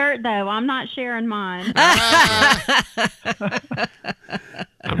pick dessert, though. I'm not sharing mine.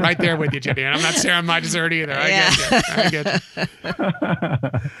 I'm right there with you, Jenny. And I'm not sharing my dessert either. I get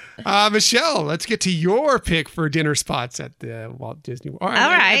you. Michelle, let's get to your pick for dinner spots at the Walt Disney. All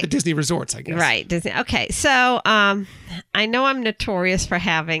right. At the Disney resorts, I guess. Right. Disney. Okay. So I know I'm notorious for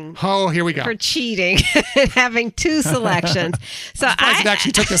having. Oh, here we go. For cheating and having two selections. So it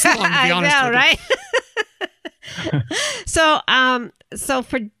actually took this long, to be honest. I know, right? So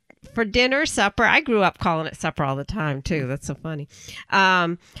for dinner, supper, I grew up calling it supper all the time too. That's so funny.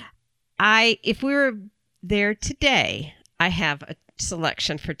 If we were there today, I have a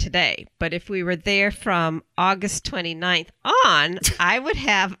selection for today. But if we were there from August 29th on, I would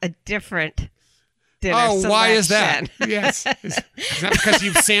have a different dinner selection. Why is that? Yes. Is that because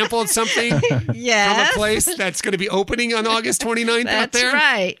you've sampled something from a place that's going to be opening on August 29th out there? That's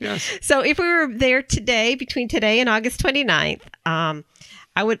right. Yes. So if we were there today, between today and August 29th,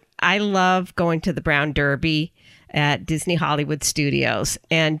 I love going to the Brown Derby at Disney Hollywood Studios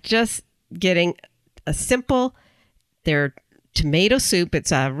and just getting a simple, their tomato soup.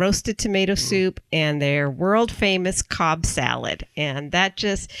 It's a roasted tomato soup and their world famous Cobb salad. And that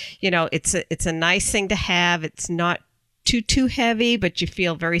just, it's a nice thing to have. It's not too heavy, but you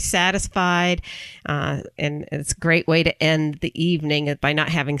feel very satisfied. And it's a great way to end the evening by not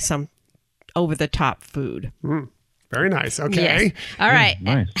having some over the top food. Very nice. Okay. Yes. All right.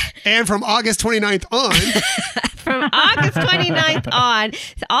 Nice. And from August 29th on. From August 29th on,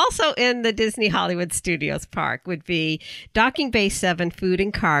 also in the Disney Hollywood Studios Park would be Docking Bay 7 Food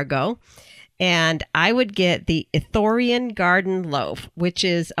and Cargo. And I would get the Ithorian Garden Loaf, which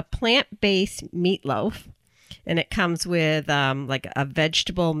is a plant-based meatloaf. And it comes with like a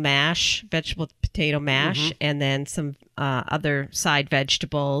vegetable potato mash, and then some other side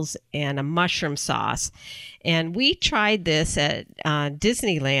vegetables and a mushroom sauce. And we tried this at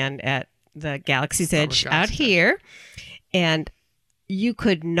Disneyland at the Galaxy's Edge out here. And you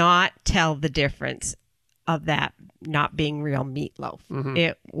could not tell the difference of that not being real meatloaf.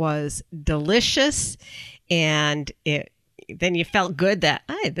 It was delicious, and then you felt good that,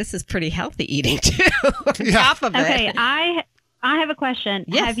 this is pretty healthy eating too. On top of it. Okay, I have a question.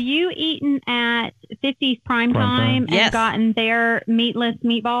 Yes. Have you eaten at 50's Prime Time and gotten their meatless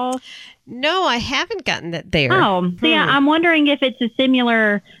meatballs? No, I haven't gotten that there. Oh, see, I'm wondering if it's a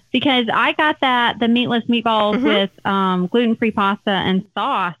similar, because I got the meatless meatballs with gluten-free pasta and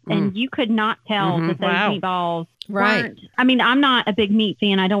sauce, and you could not tell that those meatballs weren't. I mean, I'm not a big meat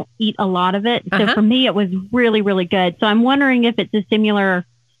fan. I don't eat a lot of it. So for me, it was really, really good. So I'm wondering if it's a similar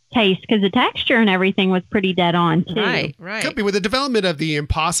taste because the texture and everything was pretty dead on too. Right. Could be with the development of the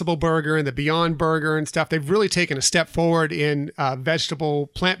Impossible Burger and the Beyond Burger and stuff. They've really taken a step forward in vegetable,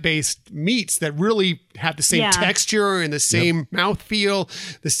 plant-based meats that really have the same texture and the same mouthfeel,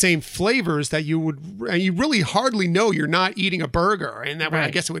 the same flavors that you really hardly know you're not eating a burger. And that way, I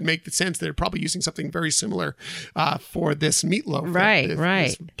guess it would make the sense that they're probably using something very similar for this meatloaf.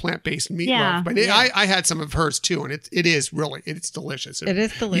 This plant-based meatloaf. But I had some of hers too, and it's delicious. It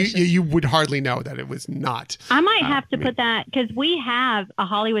is delicious. You would hardly know that it was not. I might have to put that because we have a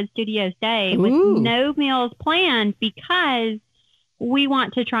Hollywood Studios day with no meals planned because we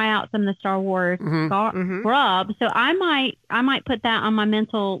want to try out some of the Star Wars grub. So I might put that on my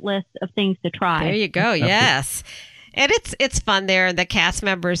mental list of things to try. There you go. Yes. And it's fun there. The cast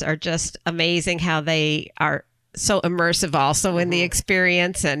members are just amazing how they are so immersive also in the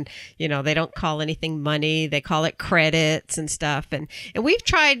experience, and they don't call anything money, they call it credits and stuff, and we've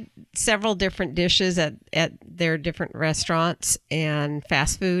tried several different dishes at their different restaurants and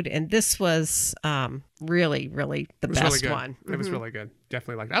fast food, and this was really the best one. It was really good.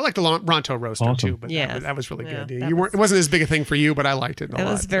 Definitely liked it. I liked the Ronto roaster too, but that was really good. It wasn't as big a thing for you, but I liked it a lot. It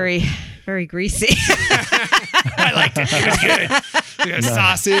was very greasy. I liked it. It was good. We had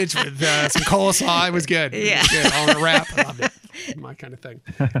sausage with some coleslaw. It was good. It was good. All in a wrap. I loved it. My kind of thing.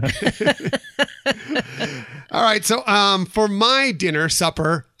 All right. So for my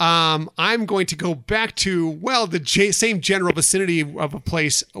supper, I'm going to go back to, the same general vicinity of a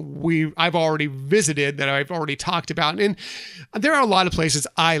place I've already visited that I've already talked about. And there are a lot of places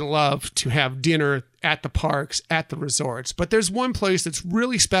I love to have dinner at the parks, at the resorts. But there's one place that's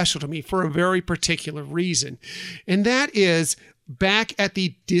really special to me for a very particular reason. And that is back at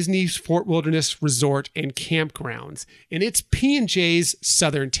the Disney's Fort Wilderness Resort and Campgrounds. And it's P&J's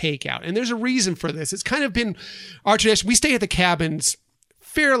Southern Takeout. And there's a reason for this. It's kind of been our tradition. We stay at the cabins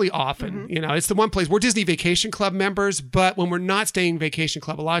fairly often. It's the one place we're Disney Vacation Club members, but when we're not staying Vacation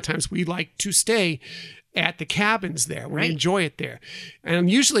Club, a lot of times we like to stay at the cabins there. We enjoy it there. And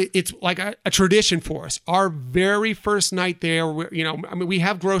usually it's like a tradition for us. Our very first night there, we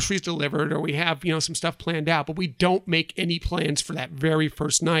have groceries delivered or we have, some stuff planned out, but we don't make any plans for that very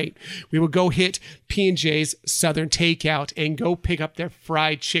first night. We will go hit P&J's Southern Takeout and go pick up their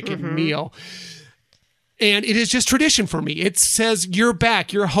fried chicken meal. And it is just tradition for me. It says, you're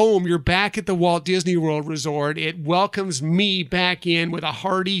back, you're home, you're back at the Walt Disney World Resort. It welcomes me back in with a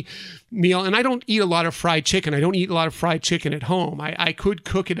hearty meal. And I don't eat a lot of fried chicken. I don't eat a lot of fried chicken at home. I could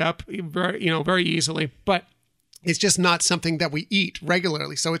cook it up very easily, but it's just not something that we eat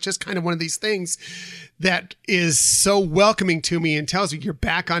regularly. So it's just kind of one of these things that is so welcoming to me and tells you you're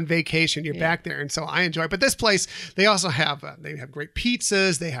back on vacation, you're back there. And so I enjoy it. But this place, they also have, they have great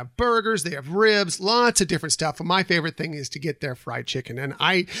pizzas, they have burgers, they have ribs, lots of different stuff. But my favorite thing is to get their fried chicken. And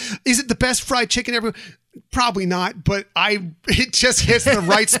is it the best fried chicken ever? Probably not, but it just hits the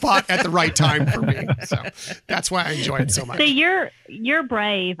right spot at the right time for me. So that's why I enjoy it so much. So you're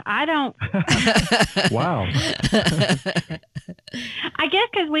brave. I don't. Wow. I guess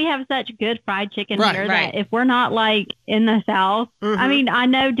because we have such good fried chicken here that if we're not like in the South, I mean, I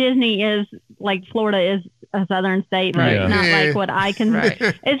know Disney is like Florida is a Southern state, but it's not like what I can.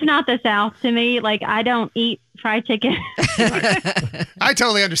 It's not the South to me. Like I don't eat fried chicken. I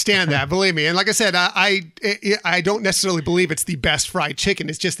totally understand that. Believe me. And like I said, I don't necessarily believe it's the best fried chicken.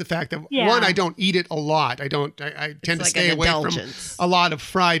 It's just the fact that one, I don't eat it a lot. I tend to stay away from a lot of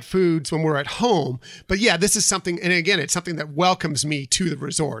fried foods when we're at home. But yeah, this is something, and again, it's something that welcomes me to the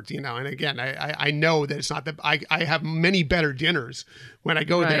resort, and again, I know that it's not that I have many better dinners when I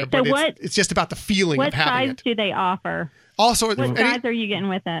go there, but so it's just about the feeling of having it. What sides do they offer? Also, what sides are you getting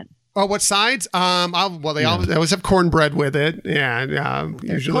with it? Oh, what sides? They always have cornbread with it. Yeah,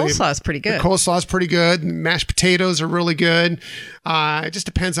 usually coleslaw is pretty good. Coleslaw is pretty good. Mashed potatoes are really good. It just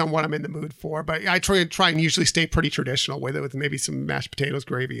depends on what I'm in the mood for. But I try and usually stay pretty traditional with it, with maybe some mashed potatoes,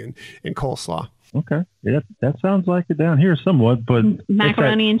 gravy, and coleslaw. Okay, yeah, that sounds like it down here somewhat, but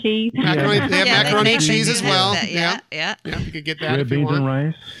macaroni and cheese. They have macaroni and cheese as well. Yeah. You could get that. Red beans and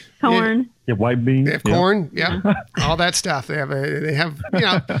rice. Corn. Yeah, white beans. They have corn. Yeah. All that stuff. They have.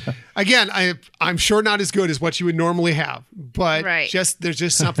 Again, I'm sure not as good as what you would normally have, but there's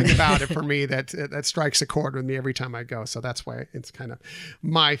just something about it for me that strikes a chord with me every time I go. So that's why it's kind of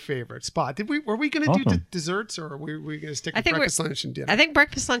my favorite spot. Were we going to do desserts, or were we going to stick with breakfast, lunch, and dinner? I think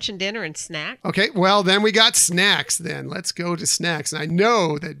breakfast, lunch, and dinner, and snack. Okay. Well, then we got snacks. Then let's go to snacks. And I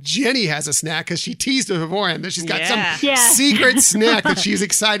know that Jenny has a snack because she teased it beforehand that she's got some secret snack that she's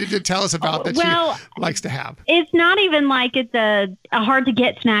excited to tell us about that she likes to have. It's not even like it's a hard to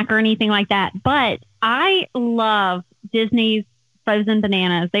get snack or anything like that, but I love Disney's frozen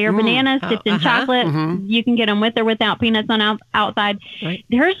bananas. They are bananas dipped in chocolate. You can get them with or without peanuts on outside. Right.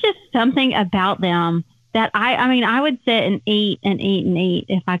 There's just something about them that I would sit and eat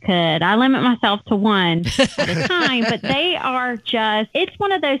if I could. I limit myself to one at a time, but they are it's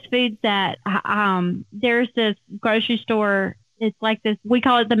one of those foods that there's this grocery store. It's like this, we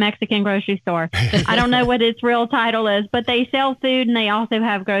call it the Mexican grocery store. I don't know what its real title is, but they sell food and they also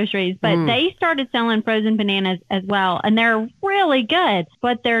have groceries. But they started selling frozen bananas as well. And they're really good,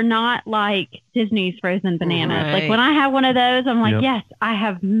 but they're not like Disney's frozen bananas. Right. Like when I have one of those, I'm like, yes, I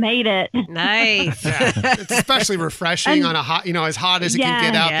have made it. Nice. Yeah. It's especially refreshing on a hot, as hot as it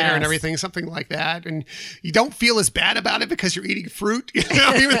can get out there and everything, something like that. And you don't feel as bad about it because you're eating fruit, even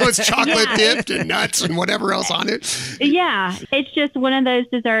though it's chocolate dipped and nuts and whatever else on it. Yeah. It's just one of those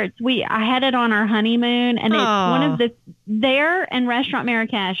desserts. I had it on our honeymoon, and it's one of there and Restaurant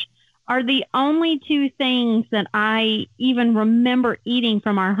Marrakesh are the only two things that I even remember eating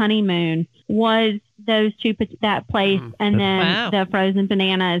from our honeymoon was those two, that place, and then the frozen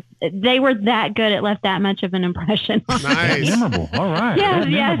bananas. They were that good. It left that much of an impression. Nice. Memorable. All right.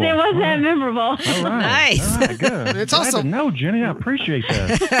 Yes, it was that memorable. All right. Nice. All right, good. It's also no, Jenny. I appreciate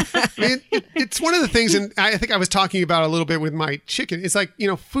that. It's one of the things, and I think I was talking about a little bit with my chicken. It's like,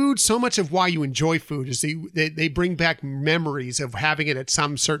 food, so much of why you enjoy food is they bring back memories of having it at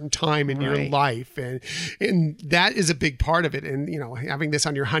some certain time in your life. And that is a big part of it. And, having this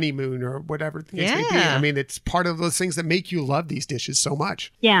on your honeymoon or whatever the case may be. I mean, it's part of those things that make you love these dishes so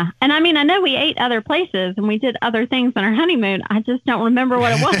much. Yeah. And I mean, I know we ate other places and we did other things on our honeymoon. I just don't remember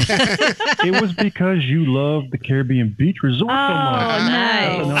what it was. It was because you love the Caribbean Beach Resort so much.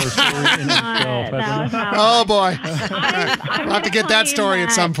 Nice. That's another story in itself. Oh, boy. I'll have to get that story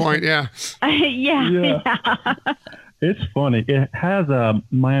at some point. Yeah. Yeah. It's funny. It has a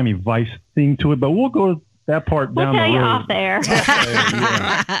Miami Vice thing to it, but we'll go to that part down the road. We'll tell you off there.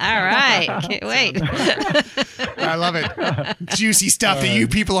 All right. Can't wait. I love it. Juicy stuff that you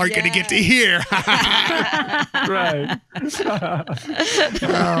people aren't going to get to hear. Right.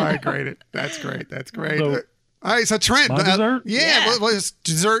 I grade it. That's great. So, all right, so Trent. Dessert?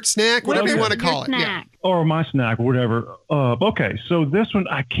 Dessert, snack, whatever you want to call it. Snack. Yeah. Or my snack, whatever. Okay, so this one,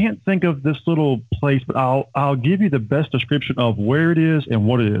 I can't think of this little place, but I'll give you the best description of where it is and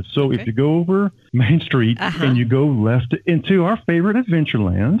what it is. So if you go over Main Street and you go left into our favorite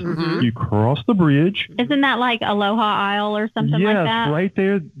Adventureland, you cross the bridge. Isn't that like Aloha Isle or something like that? Yes, right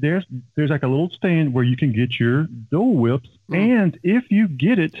there. There's like a little stand where you can get your Dole Whips, and if you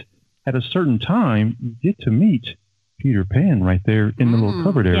get it at a certain time, you get to meet Peter Pan right there in the little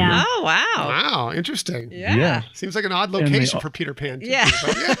covered area. Yeah. Oh, wow. Wow, interesting. Yeah. Yes. Seems like an odd location for Peter Pan. Yeah.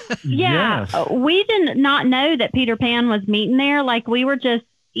 Yes. We did not know that Peter Pan was meeting there. Like, we were just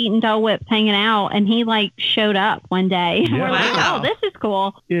eating Dole Whips, hanging out, and he showed up one day. Yeah. We're like, oh, this is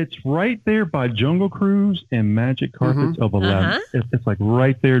cool. It's right there by Jungle Cruise and Magic Carpets of Aladdin. It's like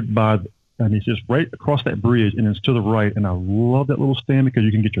right there by and it's just right across that bridge, and it's to the right. And I love that little stand because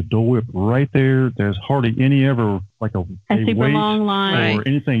you can get your Dole Whip right there. There's hardly any ever like a super long line or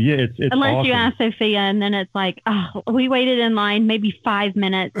anything. Yeah, it's unless awesome. You ask Sophia, and then it's like, oh, we waited in line maybe 5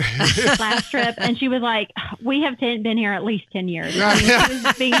 minutes last trip, and she was like, we have been here at least 10 years. I mean, she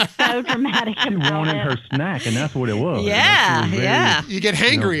was being so dramatic she about wanted it. her snack, and that's what it was. Yeah, yeah. You get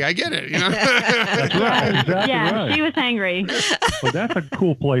hangry. I get it. That's right. Exactly right. She was hangry. But that's a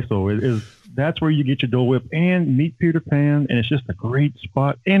cool place, though. That's where you get your Dole Whip and meet Peter Pan, and it's just a great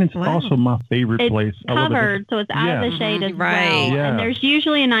spot. And it's also my favorite place. It's covered, so it's out of the shade as well. Yeah. And there's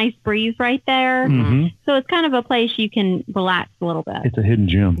usually a nice breeze right there. So it's kind of a place you can relax a little bit. It's a hidden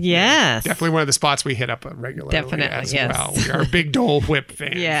gem. Yes. Definitely one of the spots we hit up regularly. Definitely, as yes. well. We are big Dole Whip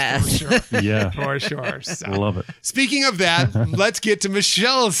fans. Yes. For sure. Yeah. For sure. So, Love it. Speaking of that, let's get to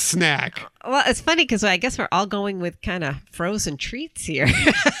Michelle's snack. Well, it's funny because I guess we're all going with kind of frozen treats here.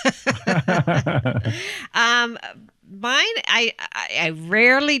 Mine, I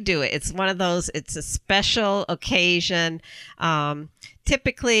rarely do it. It's one of those, it's a special occasion.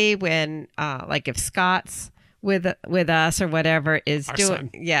 Typically when, like if Scott's with us or whatever is Our doing, son.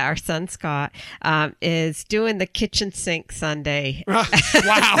 yeah, our son Scott, is doing the kitchen sink Sunday. Wow.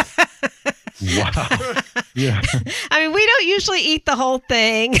 Wow. Yeah. I mean, we don't usually eat the whole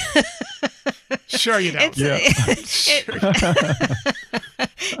thing. Sure you don't.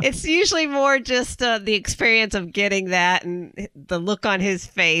 It's usually more just the experience of getting that and the look on his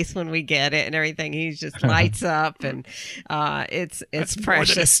face when we get it and everything. He just lights up, and it's That's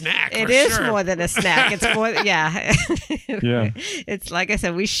precious. More than a snack. It for is sure. more than a snack. It's more, yeah. Yeah. It's like I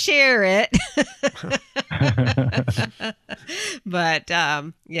said, we share it. But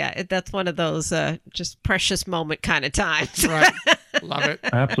that's one of those just precious moment kind of times. Right. Love it.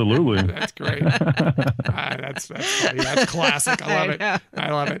 Absolutely. That's great. That's funny. That's classic. I love it.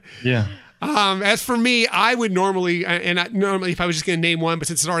 I love it. Yeah. As for me, I would normally if I was just going to name one, but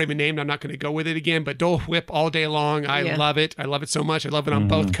since it's already been named, I'm not going to go with it again. But Dole Whip all day long. I love it. I love it so much. I love it on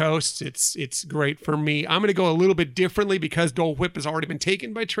both coasts. It's great for me. I'm going to go a little bit differently because Dole Whip has already been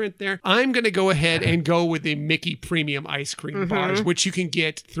taken by Trent there. I'm going to go ahead and go with the Mickey Premium Ice Cream Bars, which you can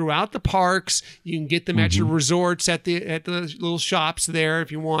get throughout the parks. You can get them at your resorts at the little shops there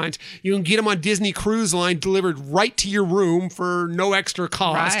if you want. You can get them on Disney Cruise Line delivered right to your room for no extra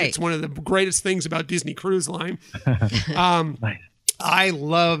cost. Right. It's one of the greatest things about Disney Cruise Line. Nice. I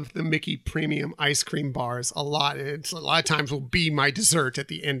love the Mickey Premium Ice Cream Bars a lot. It's a lot of times will be my dessert at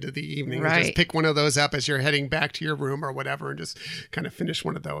the end of the evening. Right. Just pick one of those up as you're heading back to your room or whatever and just kind of finish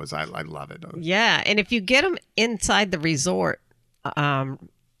one of those. I love it. Yeah, and if you get them inside the resort,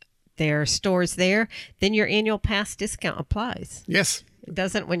 their stores there, then your annual pass discount applies. Yes. It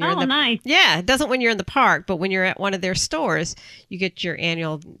doesn't when you're in the nice. Yeah, it doesn't when you're in the park, but when you're at one of their stores, you get your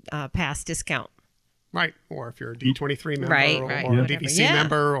annual pass discount. Right. Or if you're a D23 member Right, or whatever. a DVC Yeah.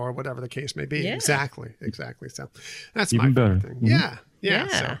 member or whatever the case may be. Yeah. Exactly. So that's Even my better. favorite thing. Mhm. Yeah. Yeah.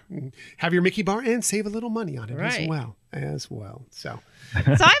 So have your Mickey bar and save a little money on it Right. as well. So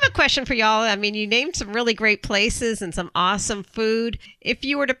So I have a question for y'all. I mean, you named some really great places and some awesome food. If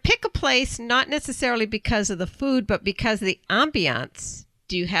you were to pick a place, not necessarily because of the food, but because of the ambiance,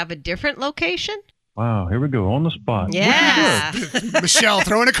 do you have a different location? Wow. Here we go. On the spot. Yeah. Michelle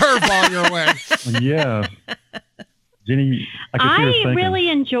throwing a curveball your way. Yeah. Jenny, I can see her I thinking. really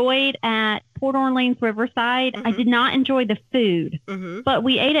enjoyed at Port Orleans Riverside. I did not enjoy the food, but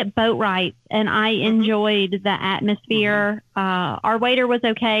we ate at Boatwright, and I enjoyed the atmosphere. Our waiter was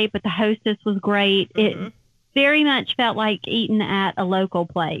okay, but the hostess was great. It very much felt like eating at a local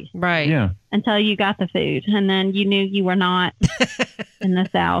place Right. Yeah. until you got the food, and then you knew you were not in the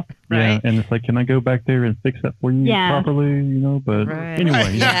South. Yeah. Right. And it's like, can I go back there and fix that for you properly? You know, but Right.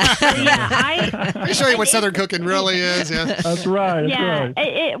 anyway. Yeah. Let me show you what Southern cooking really is. Yeah. That's right. That's Yeah, right.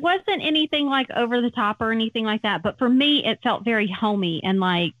 it wasn't anything like over the top or anything like that. But for me, it felt very homey and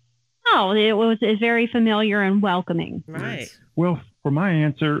like, it's very familiar and welcoming. Right. Well, for my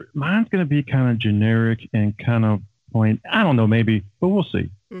answer, mine's going to be kind of generic and kind of plain. I don't know, maybe, but we'll see.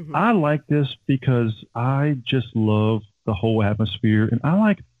 I like this because I just love the whole atmosphere, and I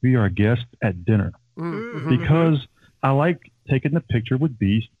like to be our guest at dinner because I like taking the picture with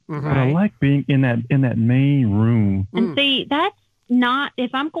Beast, but I like being in that main room. And see, that's not,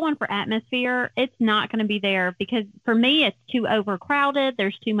 if I'm going for atmosphere, it's not going to be there because for me, it's too overcrowded.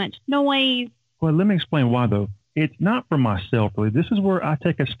 There's too much noise. Well, let me explain why, though. It's not for myself, really. This is where I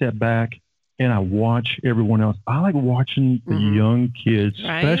take a step back and I watch everyone else. I like watching the young kids,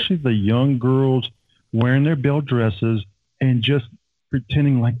 especially the young girls wearing their bell dresses and just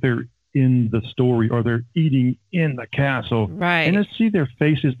pretending like they're in the story or they're eating in the castle. Right. And to see their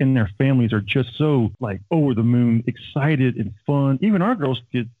faces and their families are just so like over the moon, excited and fun. Even our girls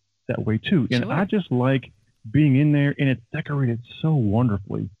get that way too. And Sure. I just like being in there, and it's decorated so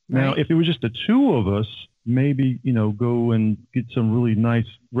wonderfully. Now, Right. if it was just the two of us, maybe, go and get some really nice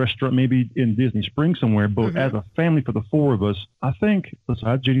restaurant, maybe in Disney Springs somewhere. But as a family for the four of us, I think,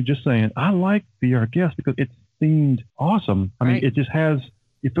 besides Jenny just saying, I like Be Our Guest because it's themed awesome. I mean, it just has,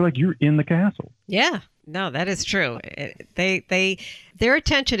 you feel like you're in the castle. Yeah. No, that is true. Their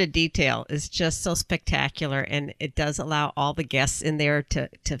attention to detail is just so spectacular, and it does allow all the guests in there to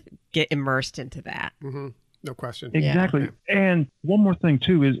get immersed into that. No question. Exactly. And one more thing,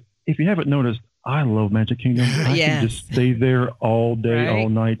 too, is if you haven't noticed, I love Magic Kingdom. I can just stay there all day, all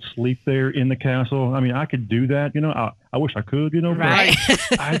night, sleep there in the castle. I mean, I could do that. I wish I could, Right.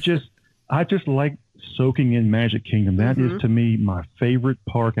 but I just like soaking in Magic Kingdom. That is, to me, my favorite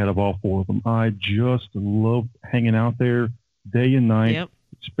park out of all four of them. I just love hanging out there day and night,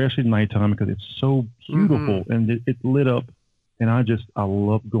 especially nighttime, because it's so beautiful and it's lit up. And I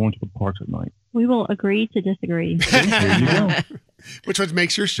love going to the parks at night. We will agree to disagree. There you go. Which what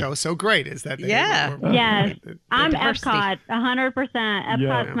makes your show so great is that Yes, I'm Epcot, 100%.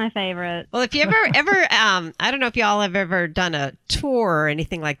 Epcot's my favorite. Well, if you ever, I don't know if y'all have ever done a tour or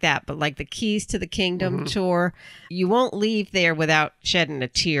anything like that, but like the Keys to the Kingdom tour, you won't leave there without shedding a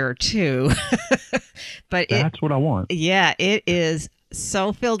tear or two. But that's what I want. Yeah, it is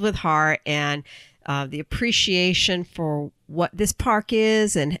so filled with heart and the appreciation for what this park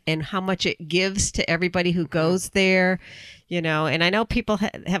is and how much it gives to everybody who goes there, and I know people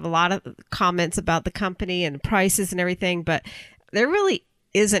have a lot of comments about the company and prices and everything, but there really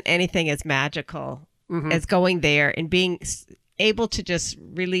isn't anything as magical as going there and being able to just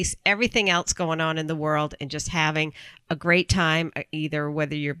release everything else going on in the world and just having a great time, either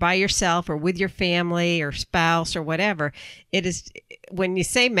whether you're by yourself or with your family or spouse or whatever. It is, when you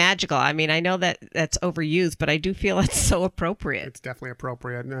say magical, I mean, I know that that's overused, but I do feel it's so appropriate. It's definitely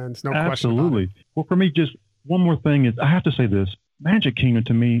appropriate, and there's no question about it. Absolutely. Well, for me, just one more thing is I have to say this. Magic Kingdom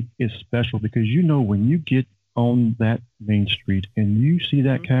to me is special because, you know, when you get on that main street and you see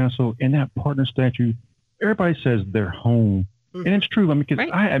that castle and that partner statue, everybody says they're home. And it's true. I mean, because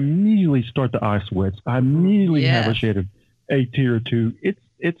I immediately start the eye sweats. I immediately have a shade of a tear or two.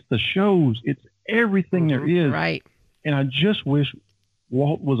 It's the shows. It's everything there is. Right. And I just wish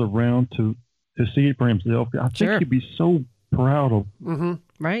Walt was around to see it for himself. I think he'd be so proud of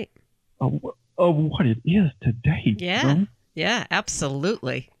of what it is today. Yeah. You know? Yeah,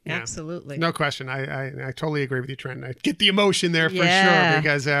 absolutely. Yeah. Absolutely. No question. I totally agree with you, Trent. I get the emotion there for sure,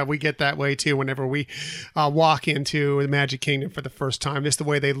 because we get that way too whenever we walk into the Magic Kingdom for the first time. Just the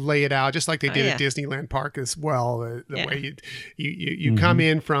way they lay it out, just like they did at Disneyland Park as well. The way you come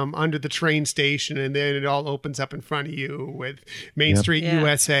in from under the train station, and then it all opens up in front of you with Main Street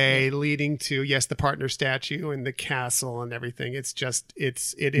USA leading to the partner statue and the castle and everything. It's just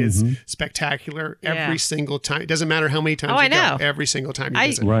it is spectacular every single time. It doesn't matter how many times you go. Every single time you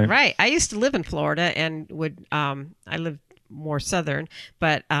visit. Right. I used to live in Florida and would I lived more southern,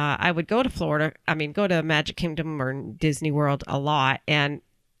 but I would go to Florida. I mean, go to Magic Kingdom or Disney World a lot, and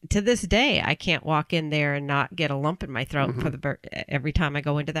to this day, I can't walk in there and not get a lump in my throat for every time I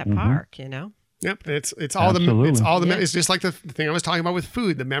go into that park. You know. Yep, it's all it's just like the thing I was talking about with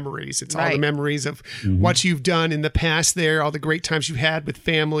food, the memories. It's all the memories of what you've done in the past there, all the great times you've had with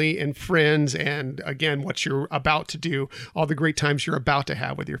family and friends, and again, what you're about to do, all the great times you're about to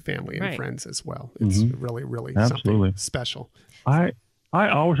have with your family and friends as well. It's really, really something special. I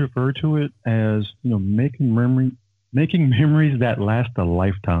always refer to it as, you know, making memories that last a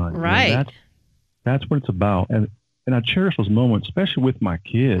lifetime. Right. You know, that's what it's about, and I cherish those moments, especially with my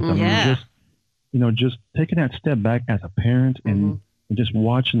kids. I mean, just taking that step back as a parent and just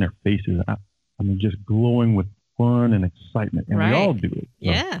watching their faces. I mean, just glowing with fun and excitement. And we all do it.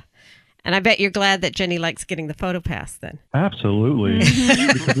 So. Yeah. And I bet you're glad that Jenny likes getting the photo pass then. Absolutely.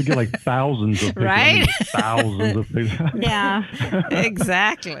 Because we get like thousands of pictures. Right? Thousands of pictures. Yeah.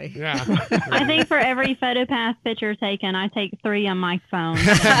 Exactly. Yeah. I think for every photo pass picture taken, I take 3 on my phone.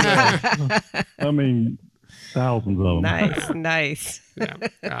 I mean, thousands of them. Nice.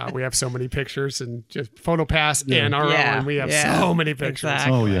 Yeah. We have so many pictures, and just PhotoPass and our own. We have so many pictures.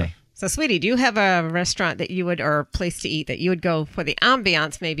 Exactly. Oh, yeah. So, sweetie, do you have a restaurant that you would, or a place to eat that you would go for the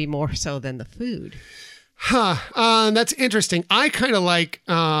ambiance maybe more so than the food? That's interesting. I kind of like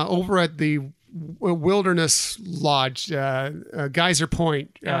over at the Wilderness Lodge, Geyser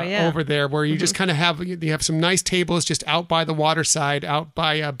Point over there, where you just kind of have some nice tables just out by the waterside, out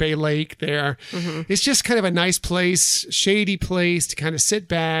by Bay Lake there. It's just kind of a nice place, shady place to kind of sit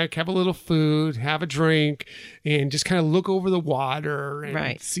back, have a little food, have a drink, and just kind of look over the water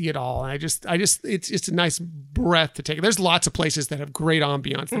and see it all. And I just it's just a nice breath to take. There's lots of places that have great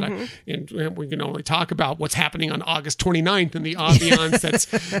ambiance and we can only talk about what's happening on August 29th and the ambiance that's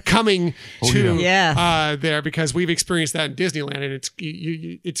coming to there, because we've experienced that in Disneyland,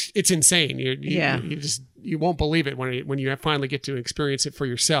 and it's insane. You won't believe it when you finally get to experience it for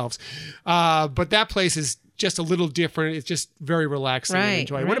yourselves. But that place is just a little different. It's just very relaxing and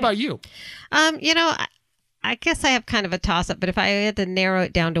enjoyable. What about you? I guess I have kind of a toss-up, but if I had to narrow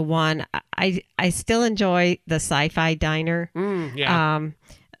it down to one, I still enjoy the Sci-Fi Diner.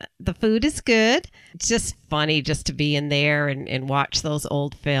 The food is good. It's just funny just to be in there and watch those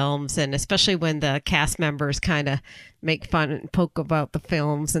old films, and especially when the cast members kind of make fun and poke about the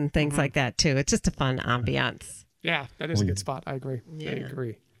films and things like that too. It's just a fun ambiance. Yeah, that is a good spot. I agree. I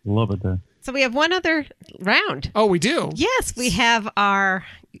agree. Love it there. So we have one other round. Oh, we do? Yes, we have our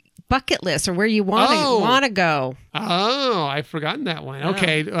bucket list, or where you want to go. Oh, I've forgotten that one.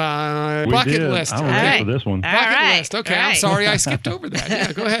 Okay, bucket list. I'm ready for this one. Bucket list. Okay, I'm sorry I skipped over that.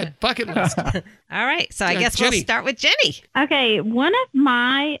 Yeah, go ahead. Bucket list. All right, so I guess Jenny. we'll start with Jenny. Okay, one of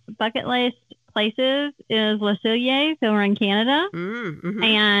my bucket list places is Le Cellier, so we're in Canada.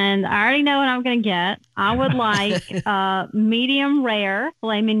 And I already know what I'm going to get. I would like medium rare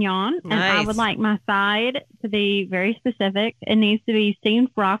filet mignon, and I would like my side to be very specific. It needs to be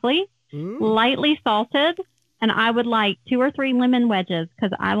steamed broccoli, lightly salted, and I would like 2 or 3 lemon wedges,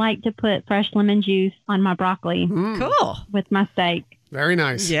 because I like to put fresh lemon juice on my broccoli Cool. with my steak. Very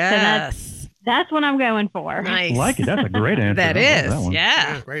nice. Yes. That's what I'm going for. Nice. I like it. That's a great answer. That I love is. that one.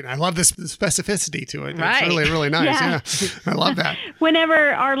 Yeah. Great. I love this specificity to it. Right. It's really, really nice. Yeah. I love that. Whenever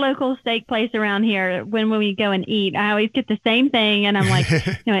our local steak place around here, when we go and eat, I always get the same thing. And I'm like,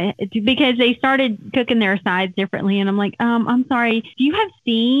 it's because they started cooking their sides differently. And I'm like, I'm sorry, do you have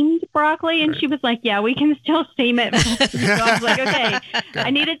steamed broccoli? And she was like, yeah, we can still steam it. So I was like, okay, I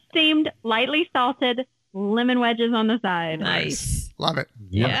need it steamed, lightly salted, lemon wedges on the side. Nice. Love it.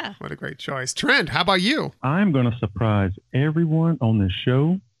 Yeah. What a great choice. Trent, how about you? I'm going to surprise everyone on this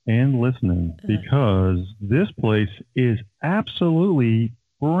show and listening because this place is absolutely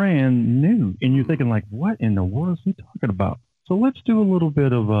brand new. And you're thinking like, what in the world is he talking about? So let's do a little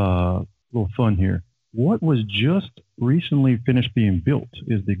bit of little fun here. What was just recently finished being built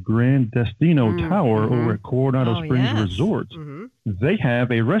is the Grand Destino Tower over at Coronado Springs Resort. They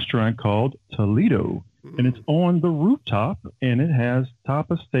have a restaurant called Toledo. And it's on the rooftop, and it has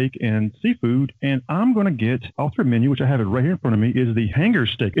tapas, steak, and seafood. And I'm going to get, off their menu, which I have it right here in front of me, is the hanger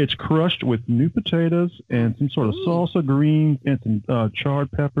steak. It's crushed with new potatoes and some sort of salsa greens and some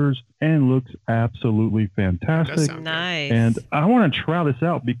charred peppers, and looks absolutely fantastic. Nice. And I want to try this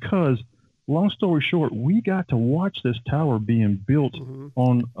out because, long story short, we got to watch this tower being built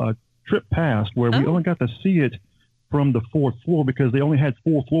on a trip past where we only got to see it from the fourth floor because they only had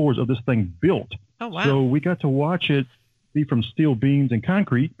 4 floors of this thing built. Oh, wow. So we got to watch it be from steel beams and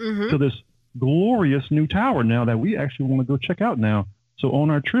concrete to this glorious new tower now that we actually want to go check out now. So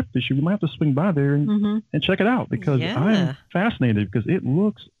on our trip this year, we might have to swing by there and check it out because I'm fascinated because it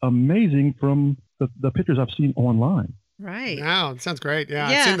looks amazing from the pictures I've seen online. Right. Wow, it sounds great. Yeah,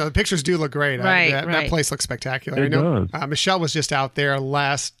 I've seen the pictures do look great. Right, That place looks spectacular. It I know does. Michelle was just out there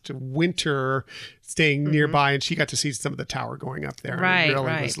last winter staying nearby, and she got to see some of the tower going up there. Right, It really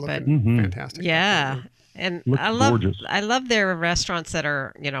right, was looking fantastic. Yeah. And Looks gorgeous. I love their restaurants that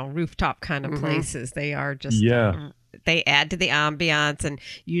are, rooftop kind of places. They are just they add to the ambiance and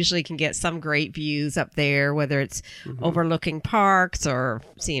usually can get some great views up there, whether it's overlooking parks or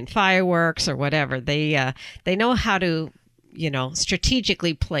seeing fireworks or whatever. They know how to,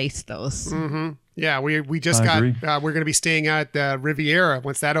 strategically place those. Yeah, we just we're going to be staying at the Riviera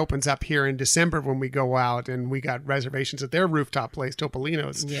once that opens up here in December when we go out, and we got reservations at their rooftop place,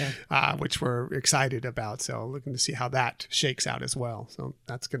 Topolino's, which we're excited about. So looking to see how that shakes out as well. So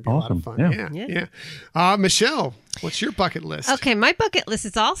that's going to be a lot of fun. Yeah. Michelle, what's your bucket list? Okay, my bucket list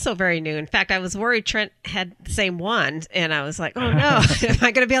is also very new. In fact, I was worried Trent had the same one, and I was like, oh no, am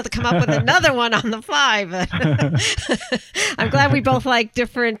I going to be able to come up with another one on the fly? But I'm glad we both like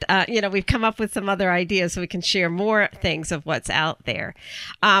different, we've come up with some other ideas so we can share more things of what's out there.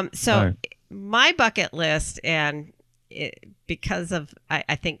 My bucket list, and because of,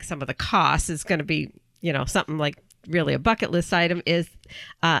 I think some of the costs is going to be, something like really a bucket list item, is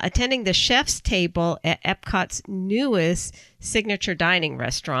attending the chef's table at Epcot's newest signature dining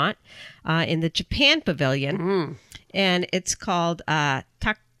restaurant in the Japan Pavilion. And it's called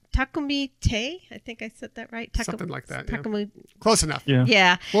Takumi Te. I think I said that right. Something like that. Takumi. Close enough.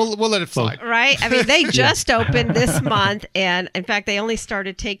 Yeah. We'll let it slide. Right. I mean, they just opened this month, and in fact, they only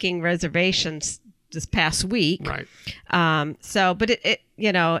started taking reservations this past week. Right. But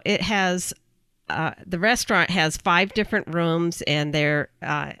it has the restaurant has 5 different rooms, and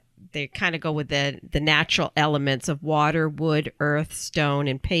they kind of go with the natural elements of water, wood, earth, stone,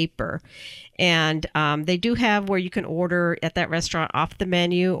 and paper. And they do have where you can order at that restaurant off the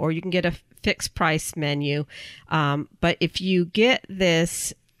menu, or you can get a fixed price menu. But if you get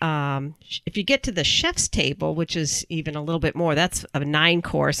this, if you get to the chef's table, which is even a little bit more, that's a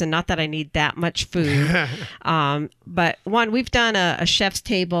 9-course, and not that I need that much food. But we've done a chef's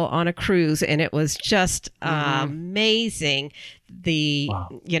table on a cruise, and it was just amazing.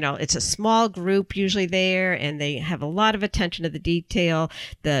 It's a small group usually there, and they have a lot of attention to the detail.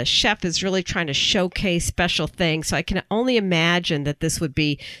 The chef is really trying to showcase special things, so I can only imagine that this would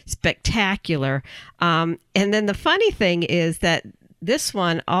be spectacular. And then the funny thing is that this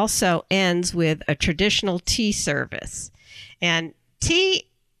one also ends with a traditional tea service, and tea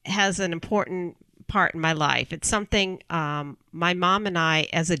has an important part in my life. It's something my mom and I,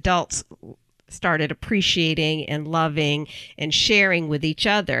 as adults, started appreciating and loving and sharing with each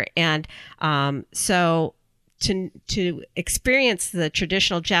other. And so to experience the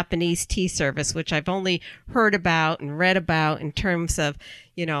traditional Japanese tea service, which I've only heard about and read about in terms of,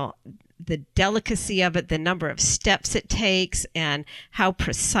 the delicacy of it, the number of steps it takes, and how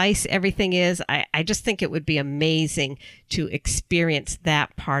precise everything is, I just think it would be amazing to experience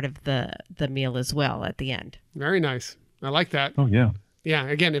that part of the meal as well at the end. Very nice. I like that. Oh, yeah. Yeah,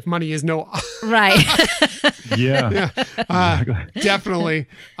 again, if money is no Right. Yeah. definitely.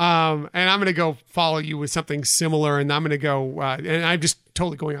 And I'm going to go follow you with something similar, and I'm going to go, and I'm just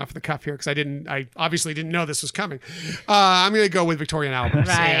totally going off the cuff here because I obviously didn't know this was coming. I'm going to go with Victoria and Albert's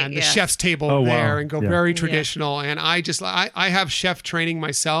and the chef's table there and go very traditional. And I have chef training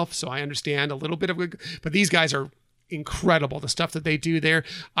myself, so I understand a little bit of it, but these guys are incredible, the stuff that they do there.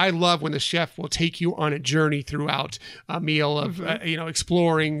 I love when the chef will take you on a journey throughout a meal of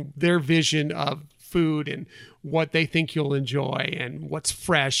exploring their vision of food and what they think you'll enjoy and what's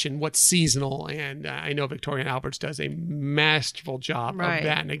fresh and what's seasonal. And I know Victoria and Albert's does a masterful job of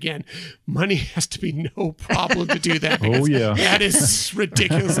that. And again, money has to be no problem to do that. That is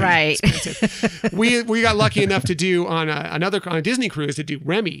ridiculous. Expensive. We got lucky enough to do on a Disney cruise to do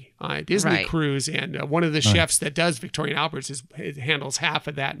Remy on a Disney cruise. And one of the chefs that does Victoria and Albert's handles half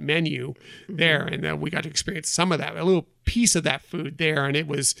of that menu there. And we got to experience some of that, a little piece of that food there. And it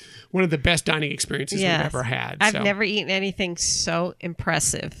was one of the best dining experiences we've ever had. I've never eaten anything so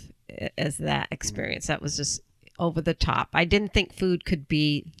impressive as that experience. That was just over the top. I didn't think food could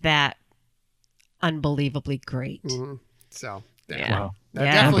be that unbelievably great. So, wow.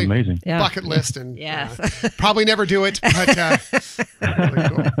 Definitely That's amazing. Bucket list, and probably never do it, but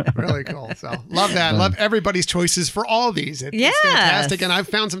really cool. So love that. Love everybody's choices for all these. It's fantastic, and I've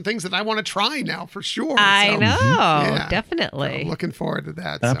found some things that I want to try now for sure. I know, definitely. So I'm looking forward to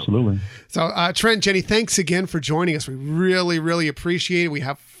that. Absolutely. So Trent, Jenny, thanks again for joining us. We really, really appreciate it. We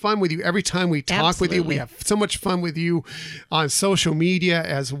have fun with you every time we talk with you. We have so much fun with you on social media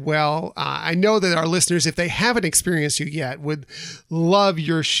as well. I know that our listeners, if they haven't experienced you yet, would love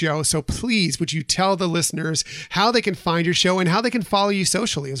your show. So please, would you tell the listeners how they can find your show and how they can follow you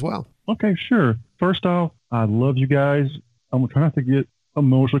socially as well? Okay, sure. First off, I love you guys. I'm trying not to get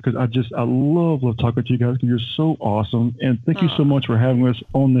emotional because I love talking to you guys because you're so awesome. And thank you so much for having us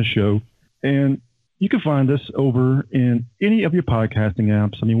on the show. And you can find us over in any of your podcasting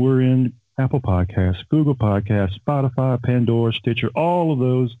apps. I mean, we're in Apple Podcasts, Google Podcasts, Spotify, Pandora, Stitcher, all of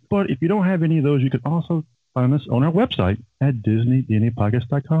those. But if you don't have any of those, you can also find us on our website at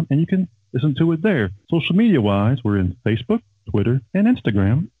DisneyDNAPodcast.com, and you can listen to it there. Social media-wise, we're in Facebook, Twitter, and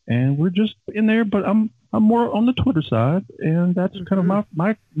Instagram, and we're just in there, but I'm more on the Twitter side, and that's kind of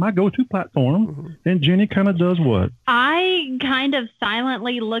my go-to platform. And Jenny kind of does what? I kind of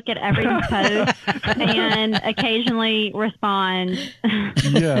silently look at every post and occasionally respond.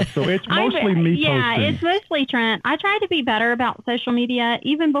 Yeah, so it's mostly me posting. Yeah, it's mostly Trent. I try to be better about social media.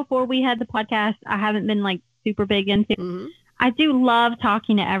 Even before we had the podcast, I haven't been super big into I do love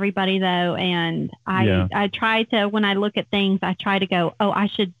talking to everybody though, and I try to, when I look at things, I try to go, I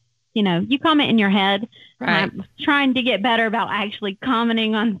should, you comment in your head. Right. I'm trying to get better about actually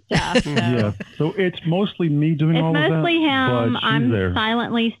commenting on stuff. So. So it's mostly me doing all of that. It's mostly him. I'm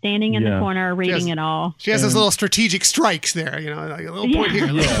silently standing in the corner reading it all. She has those little strategic strikes there, like a little point here,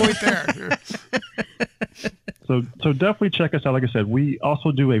 a little point there. So definitely check us out. Like I said, we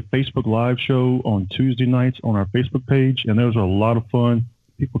also do a Facebook Live show on Tuesday nights on our Facebook page, and those are a lot of fun.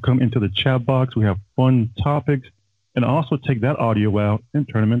 People come into the chat box. We have fun topics, and also take that audio out and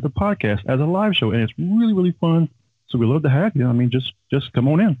turn them into podcasts as a live show, and it's really, really fun. So we love to have you. I mean, just come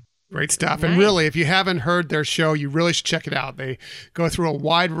on in. Great stuff. Nice. And really, if you haven't heard their show, you really should check it out. They go through a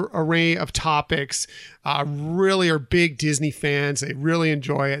wide array of topics, really are big Disney fans. They really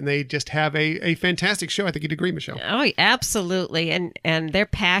enjoy it, and they just have a fantastic show. I think you'd agree, Michelle. Oh, absolutely. And their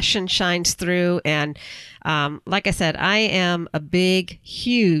passion shines through. And like I said, I am a big,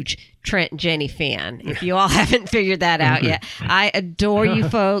 huge Trent and Jenny fan, if you all haven't figured that out yet. I adore you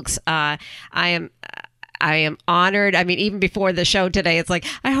folks. I am honored. I mean, even before the show today, it's like,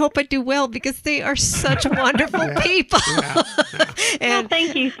 I hope I do well because they are such wonderful people. And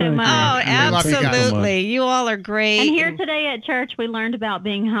thank you so much. Oh, absolutely. You all are great. And here today at church, we learned about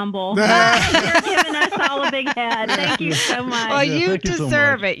being humble. You're giving us all a big head. Thank you so much. Well, you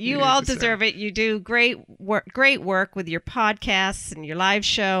deserve it. You all deserve it. You do great work with your podcasts and your live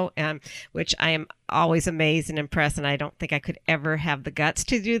show, which I am always amazed and impressed, and I don't think I could ever have the guts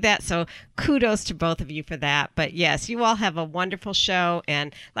to do that. So kudos to both of you for that. But yes, you all have a wonderful show,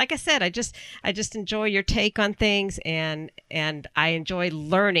 and like I said, I just enjoy your take on things, and I enjoy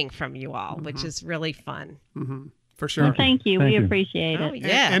learning from you all, which is really fun. For sure. Well, thank you. We appreciate it. Oh,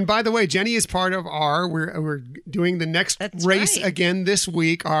 yeah. And by the way, Jenny is part of we're doing the next race again this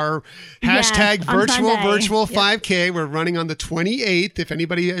week, our hashtag virtual 5K. We're running on the 28th. If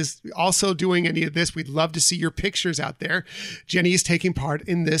anybody is also doing any of this, we'd love to see your pictures out there. Jenny is taking part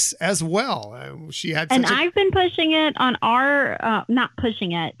in this as well. I've been pushing it on our, not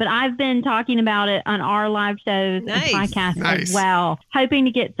pushing it, but I've been talking about it on our live shows and podcasts as well, hoping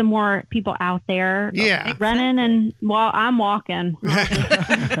to get some more people out there running and I'm walking.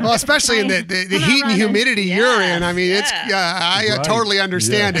 Well, especially in the heat and humidity you're in. I mean, I totally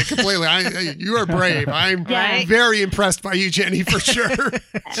understand it completely. You are brave. I'm very impressed by you, Jenny, for sure.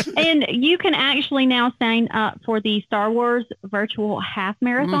 And you can actually now sign up for the Star Wars virtual half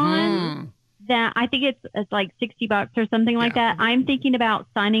marathon. That I think it's like $60 or something like that. I'm thinking about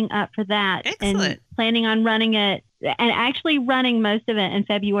signing up for that and planning on running it and actually running most of it in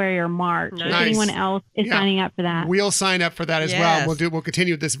February or March. If anyone else is signing up for that, we'll sign up for that as well. We'll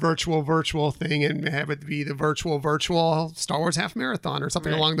continue this virtual thing and have it be the virtual Star Wars half marathon or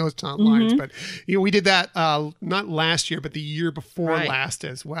something along those lines. But we did that not last year, but the year before last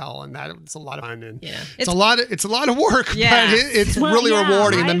as well, and that was a lot of fun. And it's a lot of work, but it's really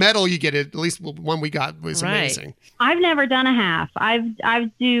rewarding. And the medal you get, at least one we got, was amazing. I've never done a half.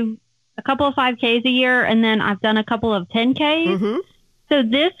 I've do a couple of 5Ks a year, and then I've done a couple of 10Ks. So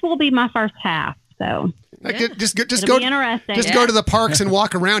this will be my first half. So just go to the parks and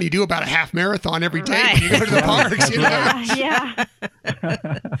walk around. You do about a half marathon every day when you go to the parks.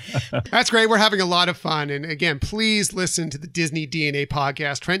 That's great. We're having a lot of fun. And again, please listen to the Disney DNA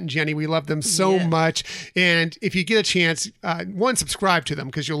podcast. Trent and Jenny, we love them so much. And if you get a chance, one, subscribe to them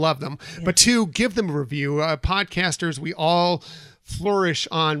because you'll love them. But two, give them a review. Podcasters, we all flourish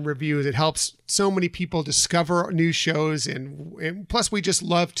on reviews. It helps so many people discover new shows, and plus we just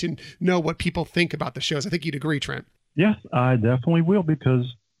love to know what people think about the shows. I think you'd agree, Trent. Yes, I definitely will, because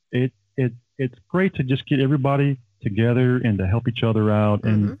it's great to just get everybody together and to help each other out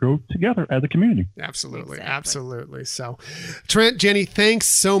and grow together as a community. Absolutely. So, Trent, Jenny, thanks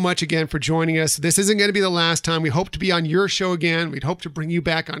so much again for joining us. This isn't going to be the last time. We hope to be on your show again. We'd hope to bring you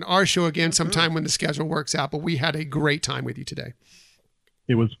back on our show again sometime when the schedule works out, but we had a great time with you today.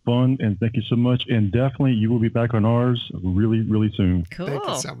 It was fun, and thank you so much. And definitely, you will be back on ours really, really soon. Cool. Thank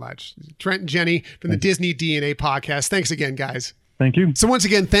you so much. Trent and Jenny from the Disney DNA podcast. Thanks again, guys. Thank you. So once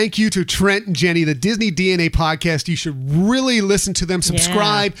again, thank you to Trent and Jenny, the Disney DNA podcast. You should really listen to them,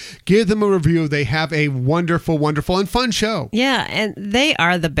 subscribe, give them a review. They have a wonderful, wonderful and fun show. Yeah, and they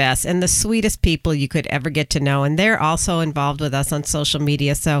are the best and the sweetest people you could ever get to know. And they're also involved with us on social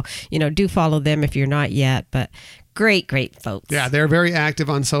media. So, do follow them if you're not yet. But great folks. Yeah, they're very active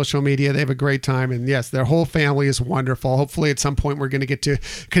on social media. They have a great time. And yes, their whole family is wonderful. Hopefully at some point we're going to get to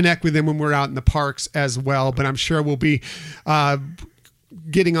connect with them when we're out in the parks as well. But I'm sure we'll be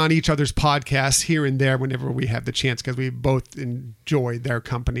getting on each other's podcasts here and there whenever we have the chance, because we both enjoy their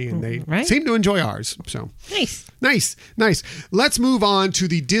company and they seem to enjoy ours. So nice. Let's move on to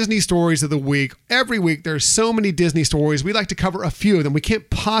the Disney stories of the week. Every week there's so many Disney stories. We like to cover a few of them. We can't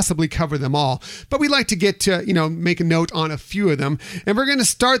possibly cover them all, but we like to get to make a note on a few of them. And we're going to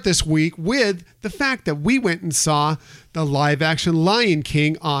start this week with the fact that we went and saw the live action Lion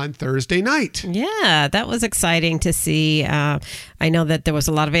King on Thursday night. Yeah, that was exciting to see. I know that there was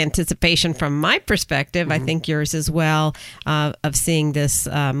a lot of anticipation from my perspective, I think yours as well, of seeing this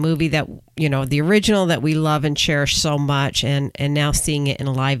movie that, the original that we love and cherish so much, and now seeing it in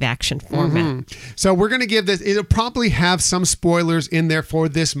a live action format. So we're going to give this, it'll probably have some spoilers in there for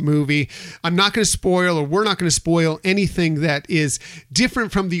this movie. I'm not going to spoil, or we're not going to spoil anything that is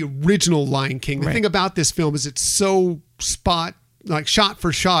different from the original Lion King. The thing about this film is it's so shot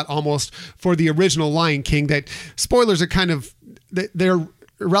for shot almost for the original Lion King that spoilers are kind of, they're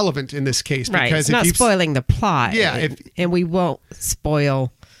irrelevant in this case. Because it's not spoiling the plot. Yeah. And we won't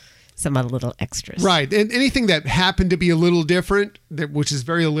spoil some other little extras. Right. And anything that happened to be a little different, which is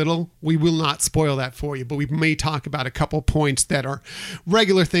very little, we will not spoil that for you. But we may talk about a couple points that are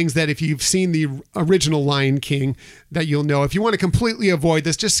regular things that if you've seen the original Lion King, that you'll know. If you want to completely avoid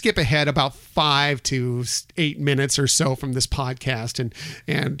this, just skip ahead about 5 to 8 minutes or so from this podcast,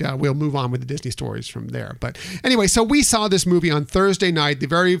 and we'll move on with the Disney stories from there. But anyway, so we saw this movie on Thursday night, the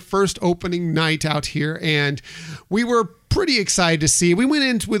very first opening night out here, and we were pretty excited to see. We went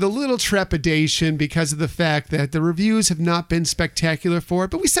in with a little trepidation because of the fact that the reviews have not been spectacular for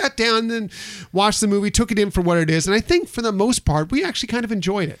it, but we sat down and watched the movie, took it in for what it is, and I think for the most part, we actually kind of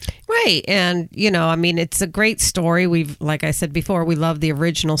enjoyed it. Right, and it's a great story. Like I said before, we love the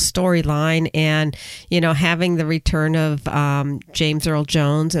original storyline, and having the return of James Earl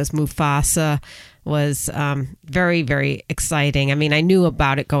Jones as Mufasa, was very, very exciting. I mean, I knew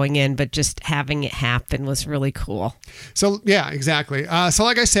about it going in, but just having it happen was really cool. So, yeah, exactly. So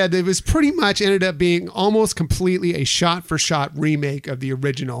like I said, it was pretty much ended up being almost completely a shot-for-shot remake of the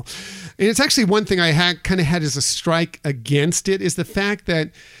original. And it's actually one thing I kind of had as a strike against it is the fact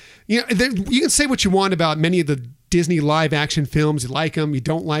that, you can say what you want about many of the Disney live action films. You like them, you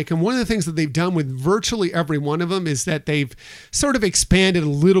don't like them. One of the things that they've done with virtually every one of them is that they've sort of expanded a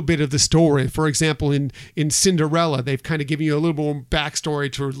little bit of the story. For example, in Cinderella, they've kind of given you a little more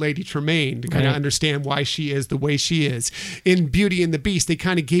backstory to Lady Tremaine to kind of understand why she is the way she is. In Beauty and the Beast, they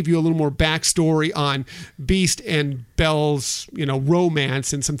kind of gave you a little more backstory on Beast and Belle's,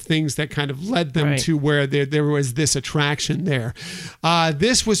 romance and some things that kind of led them to where there was this attraction there.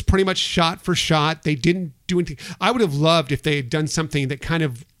 This was pretty much shot for shot. They didn't do anything. I would have loved if they had done something that kind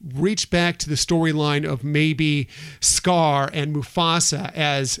of reached back to the storyline of maybe Scar and Mufasa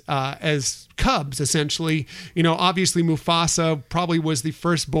as cubs, essentially. Obviously Mufasa probably was the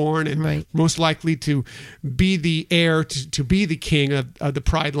firstborn and most likely to be the heir to be the king of the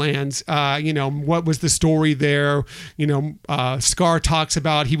Pride Lands. What was the story there? Scar talks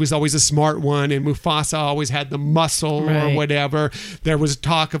about he was always a smart one and Mufasa always had the muscle or whatever. There was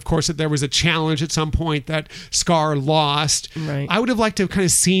talk, of course, that there was a challenge at some point that Scar lost. I would have liked to have kind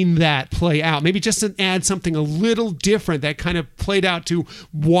of seen that play out. Maybe just to add something a little different that kind of played out to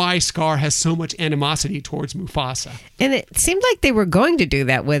why Scar has so much animosity towards Mufasa. And it seemed like they were going to do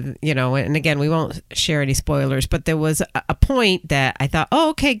that with, and again, we won't share any spoilers, but there was a point that I thought, oh,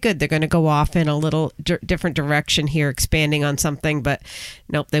 okay, good. They're going to go off in a little different direction here, expanding on something. But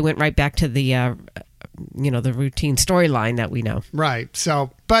nope, they went right back to the the routine storyline that we know. Right. So,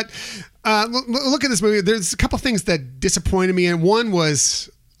 but look at this movie. There's a couple things that disappointed me, and one was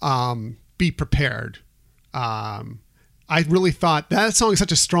Be Prepared. I really thought that song is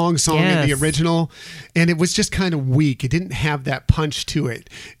such a strong song in the original, and it was just kind of weak. It didn't have that punch to it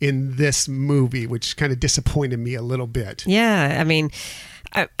in this movie, which kind of disappointed me a little bit. Yeah, I mean,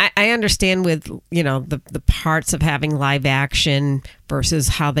 I understand with, the parts of having live action versus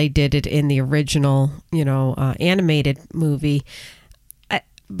how they did it in the original, animated movie.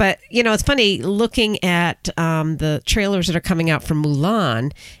 But, it's funny looking at the trailers that are coming out from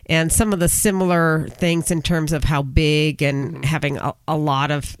Mulan and some of the similar things in terms of how big and having a lot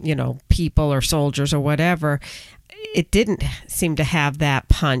of, people or soldiers or whatever. It didn't seem to have that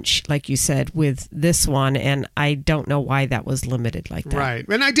punch, like you said, with this one. And I don't know why that was limited like that. Right.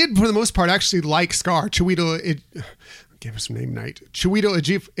 And I did, for the most part, actually like Scar. Give us some name night. Chiwetel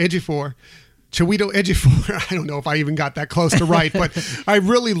Ejiofor. I don't know if I even got that close to right, but I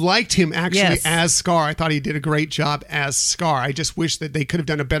really liked him actually as Scar. I thought he did a great job as Scar. I just wish that they could have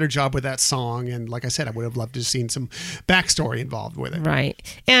done a better job with that song. And like I said, I would have loved to have seen some backstory involved with it. Right.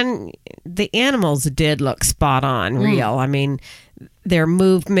 And the animals did look spot on, real. I mean, their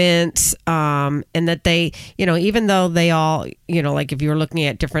movements, and that they, even though they all, like if you were looking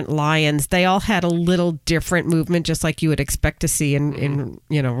at different lions, they all had a little different movement, just like you would expect to see in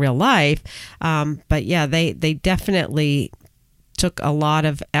real life. But yeah, they definitely took a lot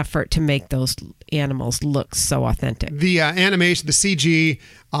of effort to make those animals look so authentic. The animation, the CG,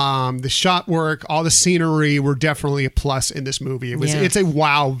 the shot work, all the scenery were definitely a plus in this movie. It's a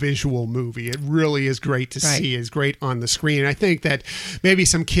wow visual movie. It really is great to see. It's great on the screen. And I think that maybe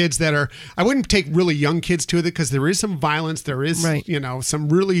some kids I wouldn't take really young kids to it because there is some violence. There is, some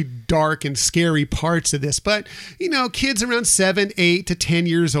really dark and scary parts of this. But, kids around 7, 8 to 10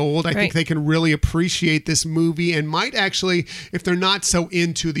 years old, I think they can really appreciate this movie and might actually, if they're not so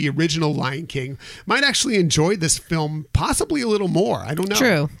into the original Lion King, might actually enjoy this film possibly a little more. I don't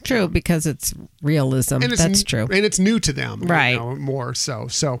know. True, because it's realism. That's true. And it's new to them, more so.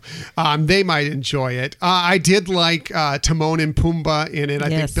 So they might enjoy it. I did like Timon and Pumbaa in it. I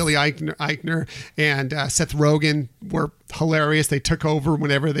think Billy Eichner and Seth Rogen were hilarious. They took over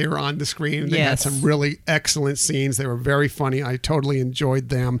whenever they were on the screen. They had some really excellent scenes. They were very funny. I totally enjoyed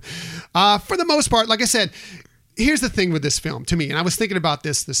them. For the most part, like I said, here's the thing with this film to me, and I was thinking about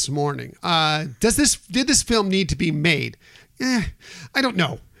this morning. Did this film need to be made? I don't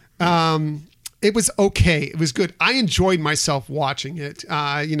know. It was okay. It was good. I enjoyed myself watching it,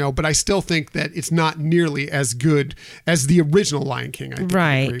 but I still think that it's not nearly as good as the original Lion King.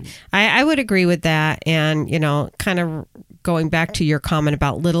 I would agree with that. And, kind of going back to your comment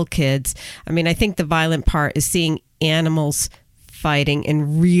about little kids, I mean, I think the violent part is seeing animals fighting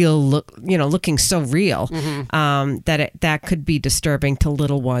and looking so real, that could be disturbing to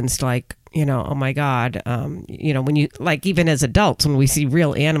little ones like oh my God, when you, like, even as adults, when we see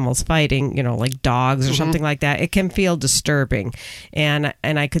real animals fighting, like dogs or something like that, it can feel disturbing. And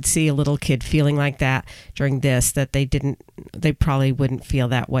I could see a little kid feeling like that during this, that they probably wouldn't feel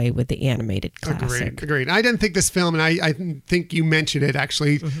that way with the animated classic. Agreed. I didn't think this film, and I think you mentioned it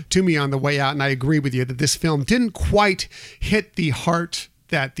actually to me on the way out, and I agree with you that this film didn't quite hit the heart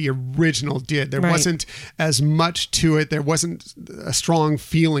that the original did. There wasn't as much to it. There wasn't a strong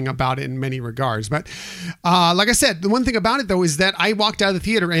feeling about it in many regards. But like I said, the one thing about it, though, is that I walked out of the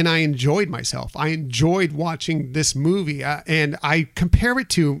theater and I enjoyed myself. I enjoyed watching this movie. And I compare it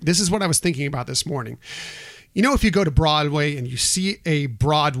to, this is what I was thinking about this morning. If you go to Broadway and you see a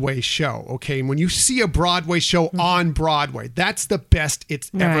Broadway show, okay, and when you see a Broadway show on Broadway, that's the best it's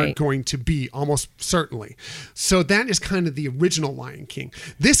ever going to be, almost certainly. So that is kind of the original Lion King.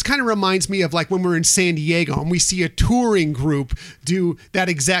 This kind of reminds me of like when we're in San Diego and we see a touring group do that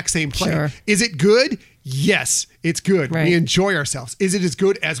exact same play. Sure. Is it good? Yes, it's good. Right. We enjoy ourselves. Is it as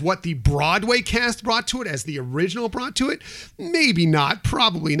good as what the Broadway cast brought to it, as the original brought to it? Maybe not,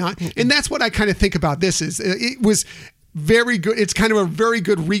 probably not. And that's what I kind of think about this is it was very good. It's kind of a very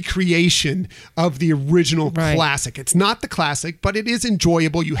good recreation of the original classic. It's not the classic, but it is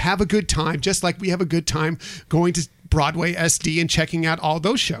enjoyable. You have a good time, just like we have a good time going to Broadway SD and checking out all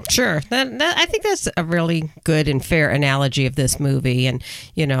those shows. Sure. I think that's a really good and fair analogy of this movie. And,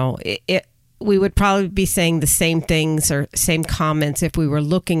 we would probably be saying the same things or same comments if we were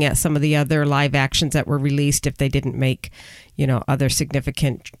looking at some of the other live actions that were released, if they didn't make, other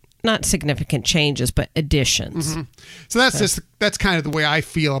not significant changes, but additions. So that's kind of the way I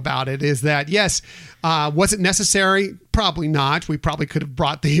feel about it, is that, yes, was it necessary? Probably not. We probably could have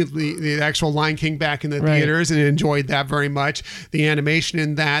brought the actual Lion King back in the theaters and enjoyed that very much. The animation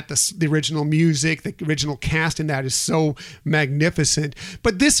in that, the original music, the original cast in that is so magnificent.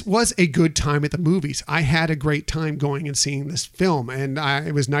 But this was a good time at the movies. I had a great time going and seeing this film, and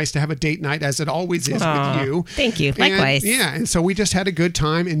it was nice to have a date night, as it always is with you. Thank you. Likewise. And so we just had a good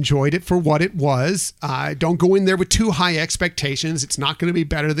time, enjoyed it for what it was. Don't go in there with too high expectations. It's not going to be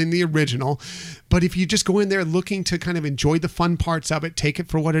better than the original. But if you just go in there looking to kind of enjoy the fun parts of it, take it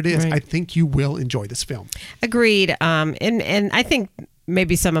for what it is, I think you will enjoy this film. Agreed. And I think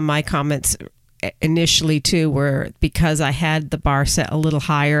maybe some of my comments initially too were because I had the bar set a little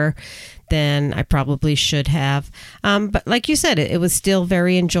higher than I probably should have. But like you said, it was still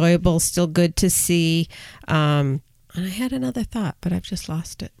very enjoyable, still good to see. And I had another thought, but I've just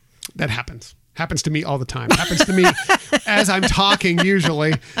lost it. That happens. Happens to me all the time. Happens to me as I'm talking,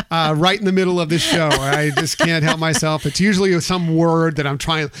 usually, right in the middle of this show. I just can't help myself. It's usually some word that I'm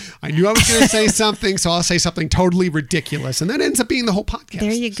trying. I knew I was going to say something, so I'll say something totally ridiculous. And that ends up being the whole podcast.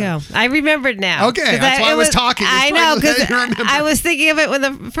 There you go. I remembered now. Okay, that's why I was talking. I know, because I was thinking of it when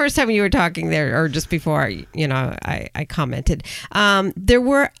the first time you were talking there, or just before, I commented. There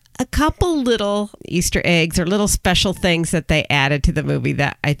were a couple little Easter eggs or little special things that they added to the movie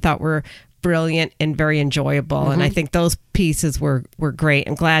that I thought were brilliant and very enjoyable. And I think those pieces were great.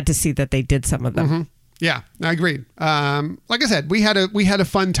 I'm glad to see that they did some of them. Yeah, I agreed. Like I said, we had a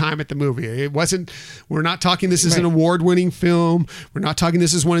fun time at the movie. It wasn't. We're not talking this is an award-winning film. We're not talking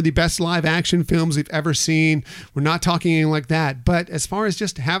this is one of the best live action films we've ever seen. We're not talking anything like that. But as far as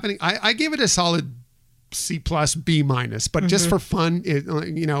just having, I gave it a solid C+, B-, but just for fun,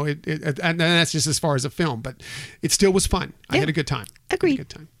 and that's just as far as a film, but it still was fun. I had a good time. Agreed. Good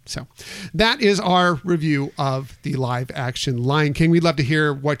time. So that is our review of the live action Lion King. We'd love to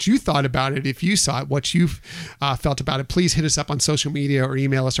hear what you thought about it. If you saw it, what you felt about it, please hit us up on social media or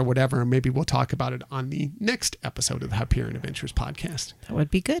email us or whatever, and maybe we'll talk about it on the next episode of the Hyperion Adventures podcast. That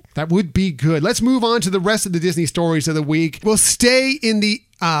would be good. That would be good. Let's move on to the rest of the Disney stories of the week. We'll stay in the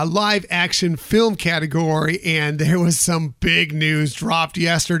live action film category, and there was some big news dropped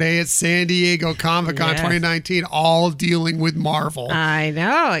yesterday at San Diego Comic-Con 2019, all dealing with Marvel. I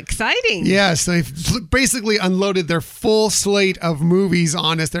know. Exciting. Yes. They've basically unloaded their full slate of movies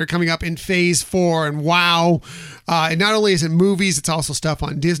on us. They're coming up in phase 4, and wow. And not only is it movies, it's also stuff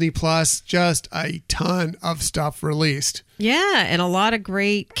on Disney Plus. Just a ton of stuff released. Yeah, and a lot of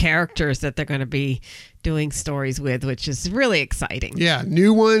great characters that they're going to be doing stories with, which is really exciting. Yeah,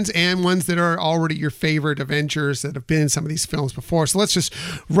 new ones and ones that are already your favorite Avengers that have been in some of these films before. So let's just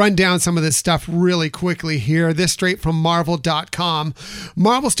run down some of this stuff really quickly here. This straight from Marvel.com.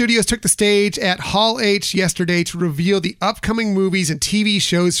 Marvel Studios took the stage at Hall H yesterday to reveal the upcoming movies and TV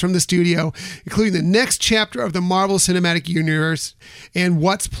shows from the studio, including the next chapter of the Marvel Cinematic Universe and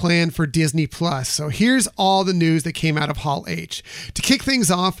what's planned for Disney Plus. So here's all the news that came out of Hall H. To kick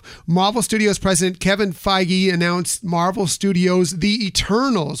things off, Marvel Studios president Kevin Kevin Feige announced Marvel Studios' The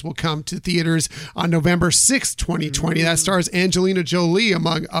Eternals will come to theaters on November 6th, 2020. That stars Angelina Jolie,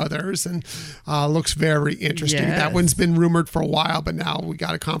 among others, and looks very interesting. Yes. That one's been rumored for a while, but now we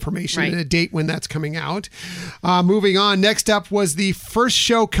got a confirmation and a date when that's coming out. Moving on, next up was the first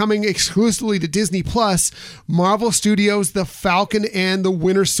show coming exclusively to Disney Plus, Marvel Studios' The Falcon and the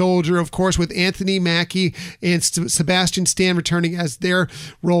Winter Soldier, of course, with Anthony Mackie and Sebastian Stan returning as their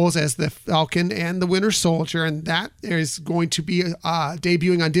roles as the Falcon and the Winter Soldier, and that is going to be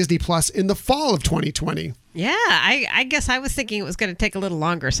debuting on Disney Plus in the fall of 2020. Yeah, I guess I was thinking it was going to take a little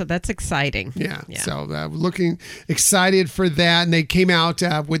longer, so that's exciting. Yeah. So looking excited for that. And they came out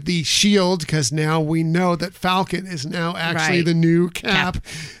with the shield because now we know that Falcon is now actually the new Cap.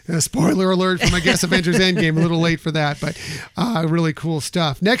 Spoiler alert from, I guess, Avengers Endgame. A little late for that, but really cool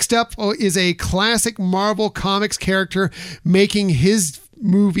stuff. Next up is a classic Marvel Comics character making his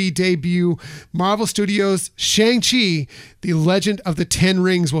movie debut. Marvel Studios' Shang-Chi, The Legend of the Ten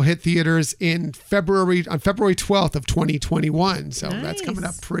Rings, will hit theaters on February 12th of 2021. So that's coming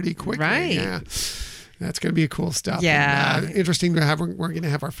up pretty quickly. Right. Yeah. That's going to be cool stuff. Yeah. And, interesting to have. We're going to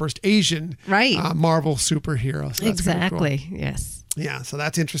have our first Asian Marvel superhero. So that's exactly. cool. Yes. Yeah, so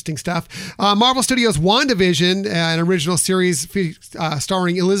that's interesting stuff. Marvel Studios' WandaVision, an original series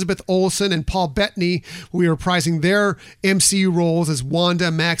starring Elizabeth Olsen and Paul Bettany, will be reprising their MCU roles as Wanda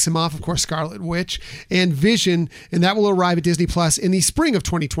Maximoff, of course, Scarlet Witch, and Vision, and that will arrive at Disney Plus in the spring of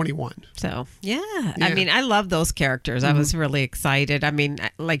 2021. So, yeah. I mean, I love those characters. I was really excited. I mean,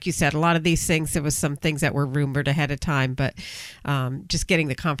 like you said, a lot of these things, there was some things that were rumored ahead of time, but just getting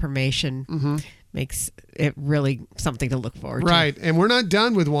the confirmation makes it really something to look forward to. Right. And we're not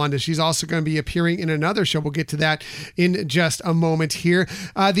done with Wanda. She's also going to be appearing in another show. We'll get to that in just a moment here.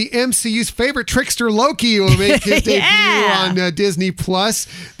 The MCU's favorite trickster, Loki, will make his debut on Disney Plus.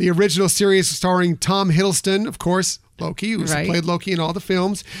 The original series starring Tom Hiddleston, of course, Loki, who's played Loki in all the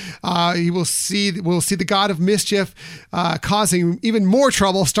films. We'll see the God of Mischief causing even more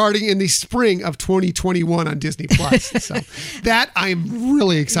trouble starting in the spring of 2021 on Disney Plus. So that I'm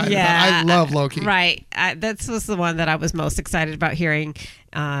really excited about. I love Loki. Right. That was the one that I was most excited about hearing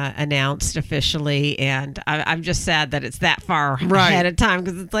announced officially, and I'm just sad that it's that far ahead of time,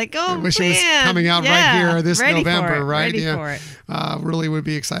 because it's like, oh, I wish it was coming out right here this November, right? For it. Really would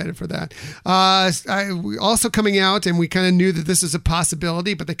be excited for that. Also coming out, and we kind of knew that this is a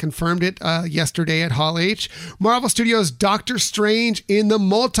possibility, but they confirmed it yesterday at Hall H. Marvel Studios' Doctor Strange in the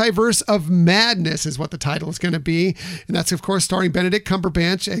Multiverse of Madness is what the title is going to be, and that's of course starring Benedict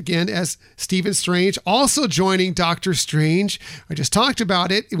Cumberbatch again as Stephen Strange. Also joining Doctor Strange, I just talked about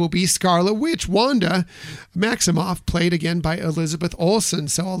it will be Scarlet Witch, Wanda Maximoff, played again by Elizabeth Olsen.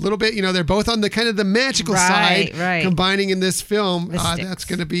 So a little bit, they're both on the kind of the magical side, combining in this film. That's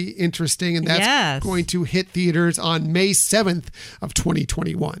going to be interesting, and that's going to hit theaters on May 7th of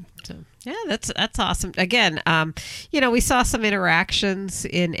 2021. So, yeah, that's awesome. Again, we saw some interactions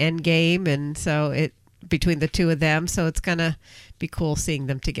in Endgame, and so between the two of them, so it's gonna be cool seeing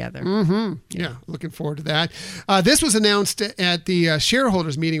them together. Yeah, looking forward to that. This was announced at the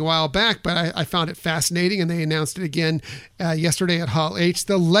shareholders meeting a while back, but I found it fascinating, and they announced it again yesterday at Hall H.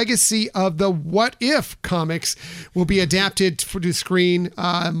 The legacy of the What If comics will be adapted to screen.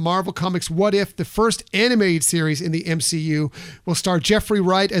 Marvel Comics What If, the first animated series in the MCU, will star Jeffrey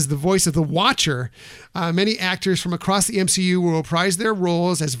Wright as the voice of the Watcher. Many actors from across the MCU will reprise their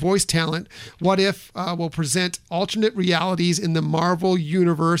roles as voice talent. What If will present alternate realities in the Marvel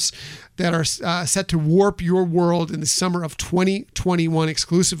universe that are set to warp your world in the summer of 2021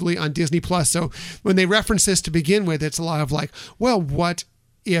 exclusively on Disney Plus. So when they reference this to begin with, it's a lot of like, well, what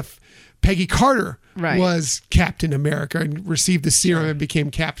if Peggy Carter was Captain America and received the serum and became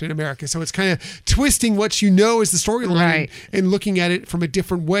Captain America? So it's kind of twisting what is the storyline and looking at it from a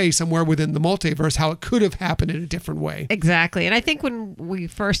different way somewhere within the multiverse, how it could have happened in a different way. Exactly. And I think when we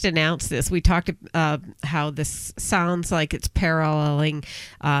first announced this, we talked how this sounds like it's paralleling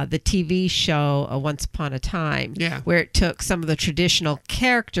the TV show Once Upon a Time, where it took some of the traditional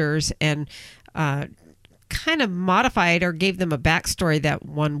characters and kind of modified or gave them a backstory that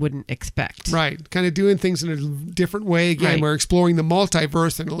one wouldn't expect. Right. Kind of doing things in a different way. Again, we're exploring the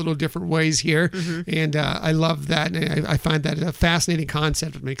multiverse in a little different ways here. And I love that. And I find that a fascinating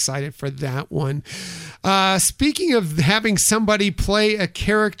concept. I'm excited for that one. Speaking of having somebody play a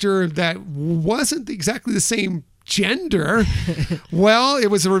character that wasn't exactly the same gender. Well, it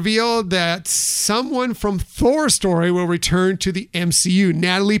was revealed that someone from Thor story will return to the MCU.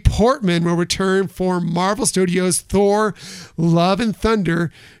 Natalie Portman will return for Marvel Studios' Thor: Love and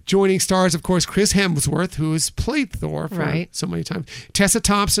Thunder, joining stars, of course, Chris Hemsworth, who has played Thor for so many times. Tessa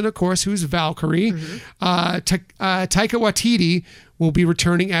Thompson, of course, who's Valkyrie. Taika Waititi will be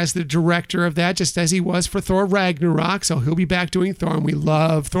returning as the director of that, just as he was for Thor Ragnarok. So he'll be back doing Thor, and we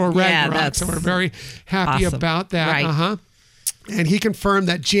love Thor Ragnarok. So we're very happy about that. Right. And he confirmed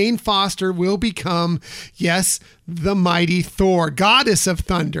that Jane Foster will become, yes, the mighty Thor, goddess of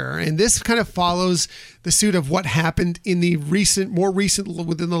thunder. And this kind of follows the suit of what happened in the more recent,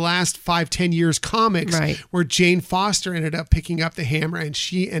 within the last 5-10 years comics, where Jane Foster ended up picking up the hammer and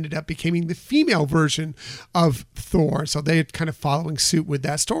she ended up becoming the female version of Thor. So they're kind of following suit with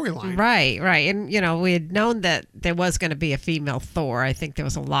that storyline. Right. And, we had known that there was going to be a female Thor. I think there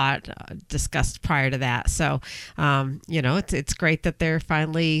was a lot discussed prior to that. So, it's great that they're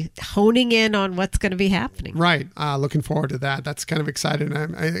finally honing in on what's going to be happening. Right. Looking forward to that. That's kind of exciting.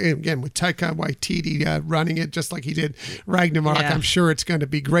 Again, with Taika Waititi running it just like he did Ragnarok, I'm sure it's going to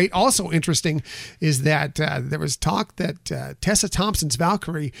be great. Also interesting is that there was talk that Tessa Thompson's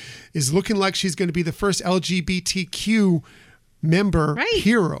Valkyrie is looking like she's going to be the first LGBTQ member,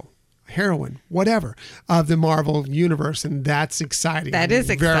 heroine, whatever, of the Marvel universe, and that's exciting. That is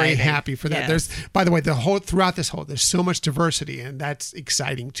exciting. Very happy for that. There's, by the way, throughout this whole, there's so much diversity, and that's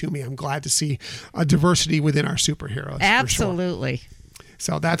exciting to me. I'm glad to see a diversity within our superheroes. Absolutely. For sure.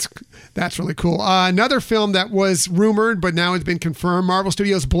 So that's really cool. Another film that was rumored, but now it's been confirmed, Marvel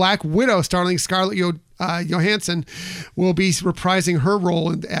Studios' Black Widow, starring Scarlett Johansson, will be reprising her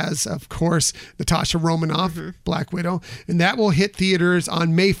role as, of course, Natasha Romanoff, Black Widow. And that will hit theaters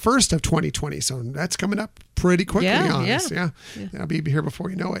on May 1st of 2020. So that's coming up pretty quickly on us. Yeah. That'll be here before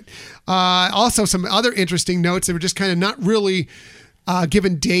you know it. Also, some other interesting notes that were just kind of not really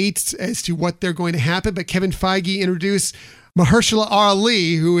given dates as to what they're going to happen, but Kevin Feige introduced Mahershala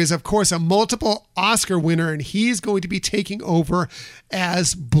Ali, who is, of course, a multiple Oscar winner, and he's going to be taking over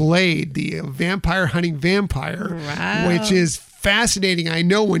as Blade, the vampire hunting vampire, which is fascinating. I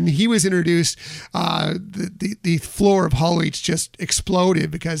know when he was introduced, the floor of Hall H just exploded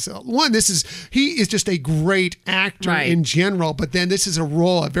because, one, he is just a great actor in general, but then this is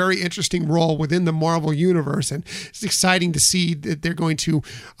a very interesting role within the Marvel universe, and it's exciting to see that they're going to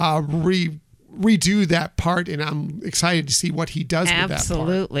redo that part, and I'm excited to see what he does with that part.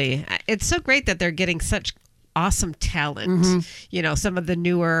 Absolutely. It's so great that they're getting such awesome talent. Some of the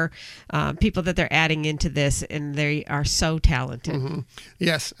newer people that they're adding into this, and they are so talented.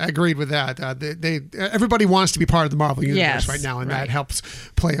 Yes, I agreed with that. Everybody wants to be part of the Marvel universe right now, and that helps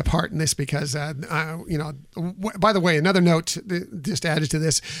play a part in this because, by the way, another note just added to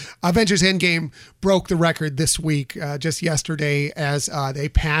this, Avengers Endgame broke the record this week, just yesterday, as they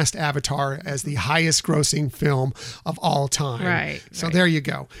passed Avatar as the highest grossing film of all time. So there you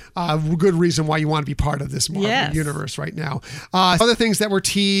go. Good reason why you want to be part of this Marvel universe right now. Other things that were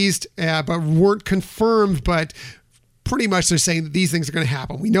teased but weren't confirmed, but pretty much they're saying that these things are going to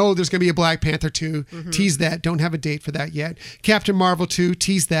happen. We know there's going to be a Black Panther 2. Tease that. Don't have a date for that yet. Captain Marvel 2.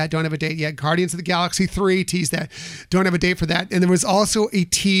 Tease that. Don't have a date yet. Guardians of the Galaxy 3. Tease that. Don't have a date for that. And there was also a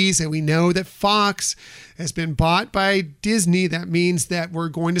tease, and we know that Fox has been bought by Disney. That means that we're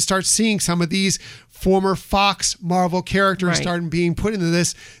going to start seeing some of these former Fox Marvel characters starting being put into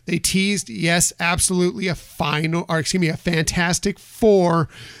this. They teased, yes, absolutely, a Fantastic Four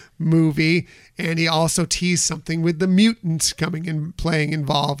movie, and he also teased something with the mutants coming and playing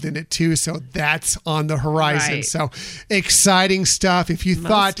involved in it too, so that's on the horizon. So exciting stuff. If you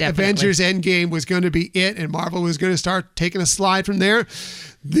thought Avengers Endgame was going to be it and Marvel was going to start taking a slide from there,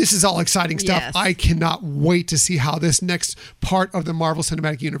 this is all exciting stuff. I cannot wait to see how this next part of the Marvel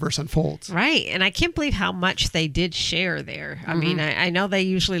Cinematic Universe unfolds. Right. And I can't believe how much they did share there. I mean, I know they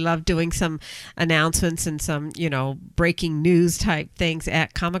usually love doing some announcements and some, breaking news type things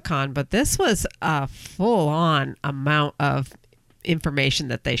at Comic-Con, but this was a full-on amount of information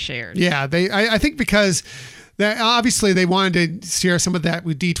that they shared. Yeah, I think because obviously they wanted to share some of that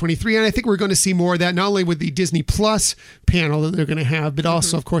with D23, and I think we're going to see more of that, not only with the Disney Plus panel that they're going to have, but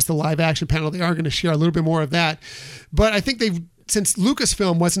also, of course, the live action panel. They are going to share a little bit more of that. But I think since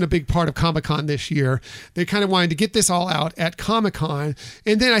Lucasfilm wasn't a big part of Comic-Con this year, they kind of wanted to get this all out at Comic-Con.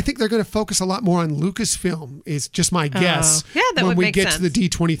 And then I think they're going to focus a lot more on Lucasfilm, is just my guess, when we get to the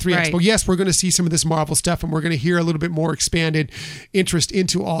D23 Expo. Yes, we're going to see some of this Marvel stuff, and we're going to hear a little bit more expanded interest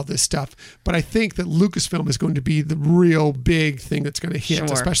into all this stuff. But I think that Lucasfilm is going to be the real big thing that's going to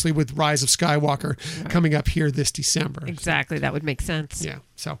hit, especially with Rise of Skywalker coming up here this December. Exactly. That would make sense. Yeah.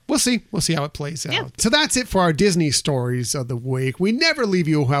 So we'll see. We'll see how it plays out. Yeah. So that's it for our Disney stories of the week. We never leave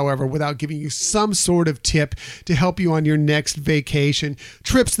you, however, without giving you some sort of tip to help you on your next vacation,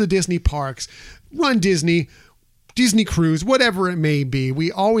 trips to the Disney parks, Run Disney cruise, whatever it may be.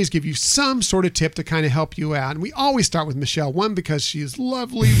 We always give you some sort of tip to kind of help you out. And we always start with Michelle. One, because she is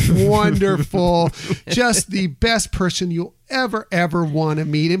lovely, wonderful, just the best person you'll ever want to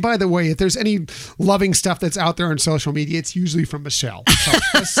meet. And by the way, if there's any loving stuff that's out there on social media, it's usually from Michelle. So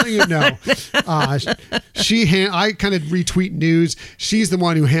just so you know, I kind of retweet news. She's the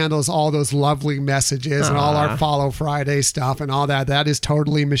one who handles all those lovely messages and all our Follow Friday stuff and all that. That is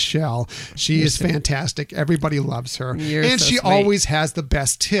totally Michelle. She is fantastic. Everybody loves her. And so she sweet. always has the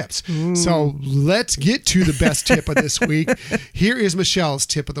best tips. So let's get to the best tip of this week. Here is Michelle's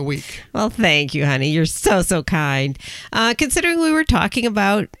tip of the week. Well, thank you, honey. You're so kind. Considering we were talking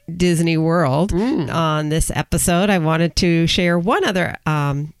about Disney World on this episode, I wanted to share one other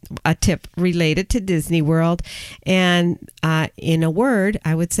a tip related to Disney World. And in a word,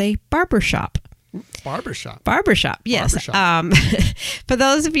 I would say barbershop. Barbershop, yes. For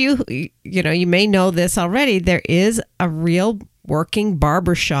those of you who, you may know this already, there is a real working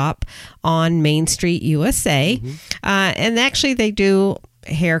barbershop on Main Street, USA. And actually they do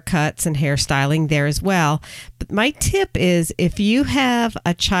haircuts and hairstyling there as well. But my tip is, if you have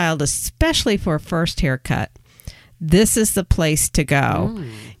a child, especially for a first haircut, this is the place to go.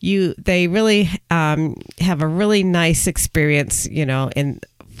 They really have a really nice experience,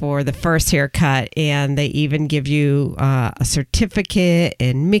 for the first haircut, and they even give you a certificate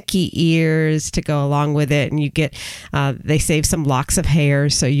and Mickey ears to go along with it, and you get they save some locks of hair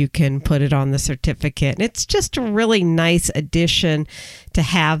so you can put it on the certificate. And it's just a really nice addition to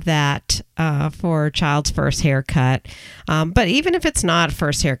have that for a child's first haircut. But even if it's not a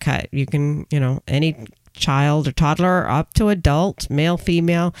first haircut, you can, any child or toddler up to adult, male,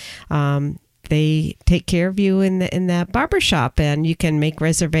 female, they take care of you in that barbershop, and you can make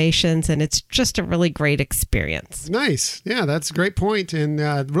reservations, and it's just a really great experience. Nice. Yeah, that's a great point, and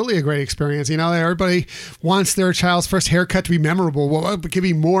really a great experience. Everybody wants their child's first haircut to be memorable. Well, what could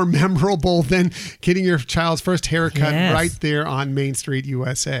be more memorable than getting your child's first haircut right there on Main Street,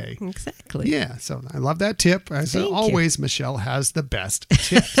 USA? Exactly. Yeah, so I love that tip. As always, Michelle has the best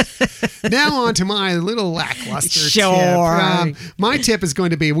tips. Now on to my little lackluster tip. My tip is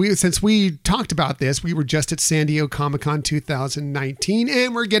going to be, since we talked about this, we were just at San Diego Comic-Con 2019,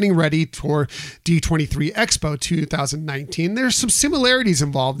 and we're getting ready for D23 Expo 2019. There's some similarities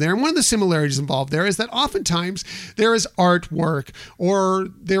involved there, and one of the similarities involved there is that oftentimes there is artwork or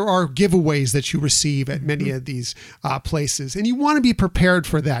there are giveaways that you receive at many of these places, and you want to be prepared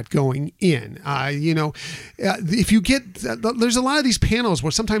for that going in. If you get, there's a lot of these panels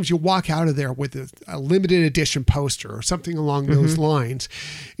where sometimes you walk out of there with a limited edition poster or something along those lines,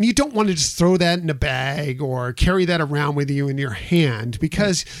 and you don't want to just throw that in a bag or carry that around with you in your hand,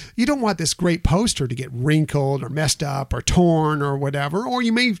 because you don't want this great poster to get wrinkled or messed up or torn or whatever. Or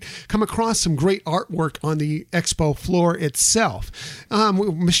you may come across some great artwork on the expo floor itself.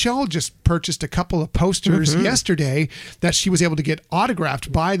 Michelle just purchased a couple of posters yesterday that she was able to get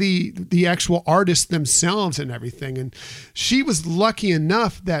autographed by the actual artists themselves and everything. And she was lucky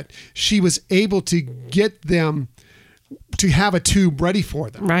enough that she was able to get them to have a tube ready for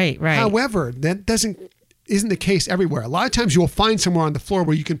them. Right. However, that isn't the case everywhere. A lot of times you will find somewhere on the floor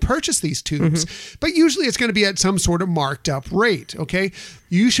where you can purchase these tubes, but usually it's going to be at some sort of marked up rate. Okay.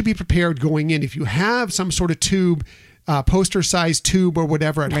 You should be prepared going in. If you have some sort of tube, poster size tube or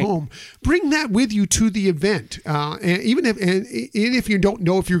whatever at home, bring that with you to the event. And even if you don't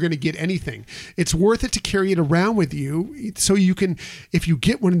know if you're going to get anything, it's worth it to carry it around with you, so you can, if you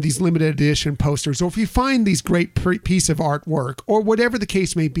get one of these limited edition posters, or if you find these great piece of artwork or whatever the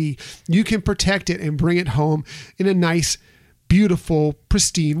case may be, you can protect it and bring it home in a nice, beautiful,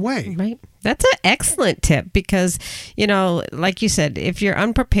 pristine way. Right. That's an excellent tip, because, like you said, if you're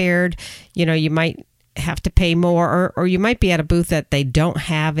unprepared, you might have to pay more, or you might be at a booth that they don't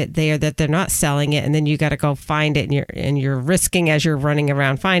have it there, that they're not selling it, and then you got to go find it, and you're risking, as you're running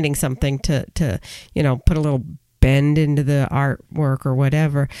around finding something, to put a little bend into the artwork or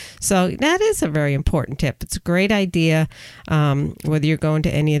whatever. So that is a very important tip. It's a great idea, whether you're going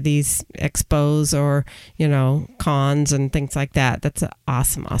to any of these expos or, cons and things like that. That's an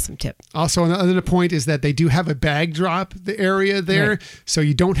awesome tip. Also, another point is that they do have a bag drop area there, so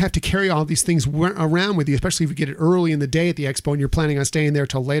you don't have to carry all these things around with you, especially if you get it early in the day at the expo and you're planning on staying there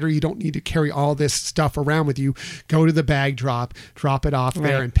till later. You don't need to carry all this stuff around with you. Go to the bag drop it off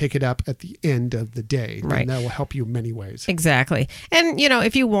there, and pick it up at the end of the day. And that will help help you in many ways. Exactly. And,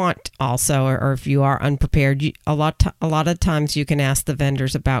 if you want also, or if you are unprepared, a lot of times you can ask the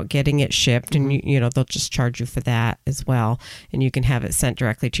vendors about getting it shipped, and, they'll just charge you for that as well. And you can have it sent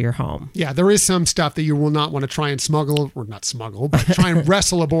directly to your home. Yeah, there is some stuff that you will not want to try and smuggle, or not smuggle, but try and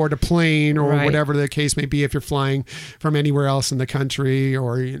wrestle aboard a plane or whatever the case may be if you're flying from anywhere else in the country,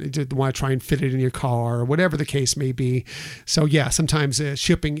 or you want to try and fit it in your car, or whatever the case may be. So, yeah, sometimes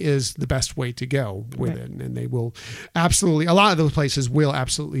shipping is the best way to go with it. And they will absolutely, a lot of those places will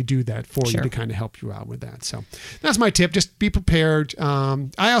absolutely do that for you to kind of help you out with that. So that's my tip. Just be prepared.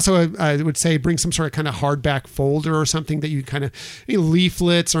 I also would say bring some sort of kind of hardback folder or something that you kind of, any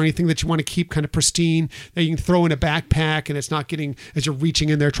leaflets or anything that you want to keep kind of pristine that you can throw in a backpack, and it's not getting, as you're reaching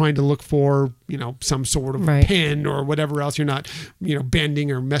in there trying to look for, some sort of pen or whatever else, you're not,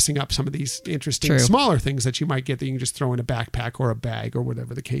 bending or messing up some of these interesting smaller things that you might get that you can just throw in a backpack or a bag or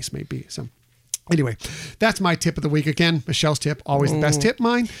whatever the case may be. So anyway, that's my tip of the week. Again, Michelle's tip, always the best tip.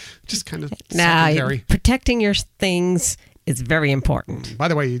 Mine, just kind of secondary. Protecting your things is very important. By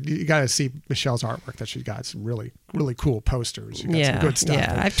the way, you got to see Michelle's artwork that she's got. Some really, really cool posters. You got some good stuff.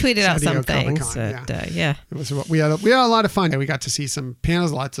 Yeah, I've tweeted out some things. We had a lot of fun. We got to see some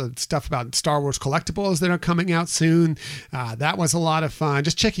panels, lots of stuff about Star Wars collectibles that are coming out soon. That was a lot of fun.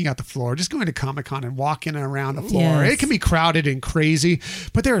 Just checking out the floor, just going to Comic-Con and walking around the floor. Yes. It can be crowded and crazy,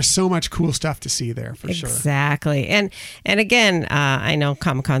 but there is so much cool stuff to see there for sure. Exactly. And again, I know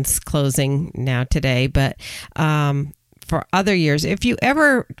Comic-Con's closing now today, but for other years, if you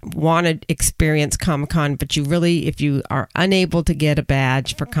ever want to experience Comic-Con, but if you are unable to get a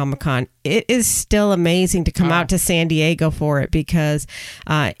badge for Comic-Con, it is still amazing to come out to San Diego for it, because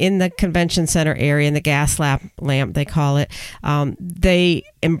in the convention center area, in the gas lamp they call it,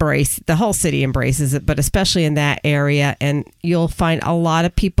 the whole city embraces it, but especially in that area. And you'll find a lot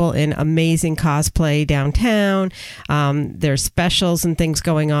of people in amazing cosplay downtown. There's specials and things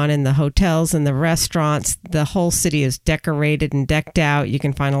going on in the hotels and the restaurants. The whole city is decorated and decked out. You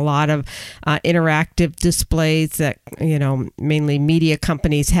can find a lot of interactive displays that, mainly media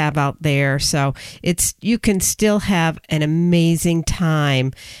companies have out there. So you can still have an amazing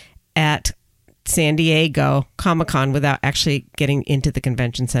time at San Diego Comic-Con without actually getting into the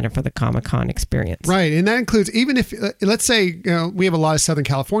convention center for the Comic-Con experience. Right. And that includes, even if, let's say, we have a lot of Southern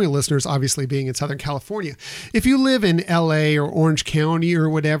California listeners, obviously being in Southern California. If you live in LA or Orange County or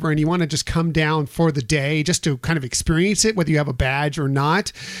whatever, and you want to just come down for the day just to kind of experience it, whether you have a badge or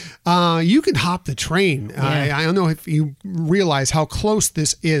not, you can hop the train. Yeah. I don't know if you realize how close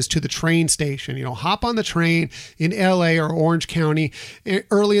this is to the train station. Hop on the train in LA or Orange County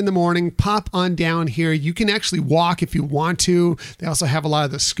early in the morning, pop on down here. You can actually walk if you want to. They also have a lot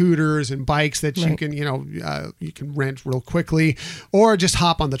of the scooters and bikes that you can, you can rent real quickly, or just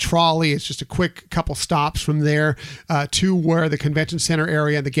hop on the trolley. It's just a quick couple stops from there to where the convention center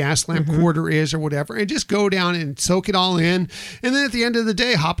area and the gas lamp quarter is or whatever, and just go down and soak it all in. And then at the end of the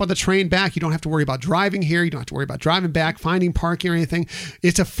day, hop on the train back. You don't have to worry about driving here. You don't have to worry about driving back, finding parking or anything.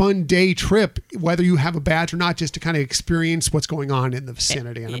 It's a fun day trip, whether you have a badge or not, just to kind of experience what's going on in the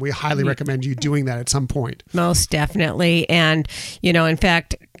vicinity. And we highly recommend you doing that at some point. Most definitely. And, in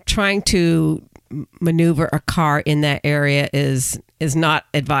fact, trying to maneuver a car in that area is not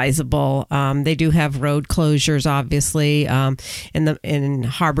advisable. They do have road closures, obviously, in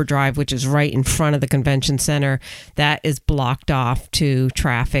Harbor Drive, which is right in front of the convention center. That is blocked off to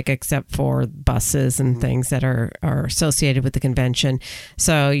traffic except for buses and things that are associated with the convention.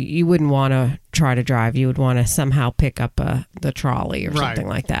 So you wouldn't want to try to drive. You would want to somehow pick up the trolley or something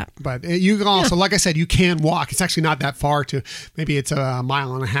like that. But you can also, like I said, you can walk. It's actually not that far to, maybe it's a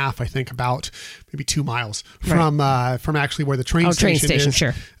mile and a half, I think, about maybe 2 miles from actually where the train station is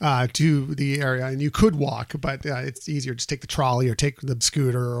to the area. And you could walk, but it's easier. Just take the trolley or take the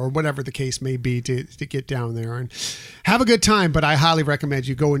scooter or whatever the case may be to get down there and have a good time. But I highly recommend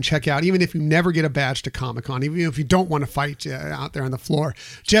you go and check out, even if you never get a badge to Comic-Con, even if you don't want to fight out there on the floor,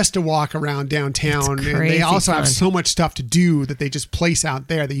 just to walk around downtown. And they also have so much stuff to do that they just place out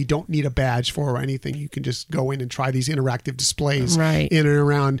there that you don't need a badge for or anything. You can just go in and try these interactive displays in and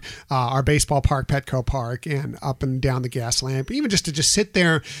around our baseball park, Petco Park, and up and down the gas lamp. Even just to sit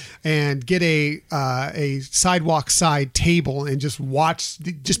there and get a sidewalk side table and just watch,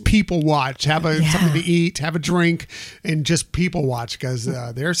 just people watch, have something to eat, have a drink, and just people watch, because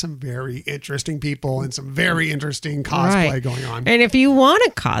there's some very interesting people and some very interesting cosplay going on. And if you want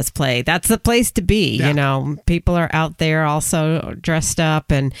to cosplay, that's the place to be. People are out there also dressed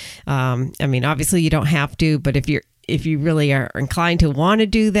up, and obviously you don't have to, but if you really are inclined to want to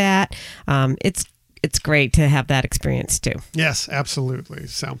do that, it's great to have that experience too. Yes, absolutely.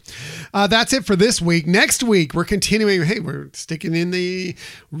 So that's it for this week. Next week, we're continuing. Hey, we're sticking in the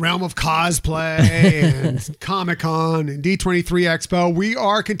realm of cosplay and Comic-Con and D23 Expo. We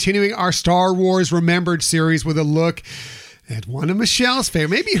are continuing our Star Wars Remembered series with a look at one of Michelle's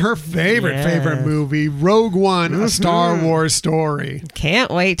favorite, maybe her favorite movie, Rogue One, A Star Wars Story.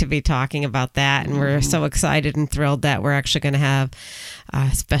 Can't wait to be talking about that. And we're so excited and thrilled that we're actually going to have a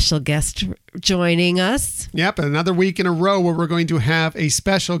special guest joining us. Yep, another week in a row where we're going to have a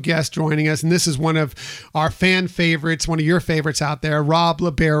special guest joining us. And this is one of our fan favorites, one of your favorites out there, Rob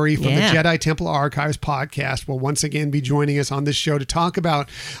LeBerry from the Jedi Temple Archives podcast will once again be joining us on this show to talk about,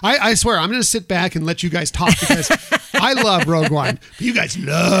 I swear, I'm going to sit back and let you guys talk because I love Rogue One. You guys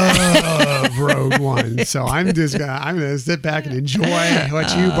love Rogue One. So I'm going to sit back and enjoy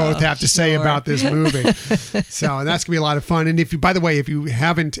what you both have to say about this movie. So and that's going to be a lot of fun. And if you, by the way, if you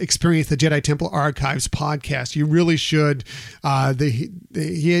haven't experienced the Jedi Temple Archives podcast, you really should. Rob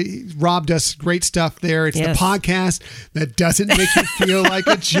does great stuff there. It's the podcast that doesn't make you feel like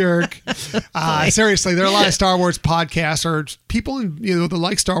a jerk. Seriously, there are a lot of Star Wars podcasts or people that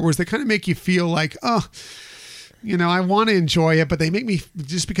like Star Wars that kind of make you feel like, I want to enjoy it, but they make me,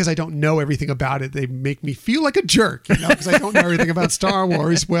 just because I don't know everything about it, they make me feel like a jerk, because I don't know everything about Star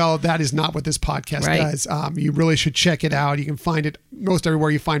Wars. Well, that is not what this podcast does. You really should check it out. You can find it most everywhere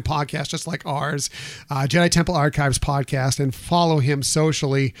you find podcasts, just like ours, Jedi Temple Archives podcast, and follow him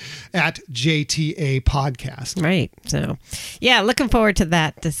socially at JTA Podcast. Right. So, looking forward to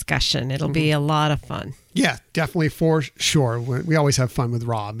that discussion. It'll be a lot of fun. Yeah, definitely, for sure. We always have fun with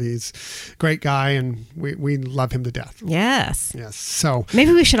Rob. He's a great guy, and we love him to death. Yes. So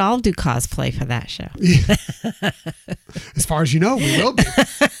maybe we should all do cosplay for that show. As far as you know, we will be,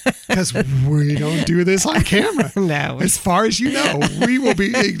 because we don't do this on camera. No. As far as you know, we will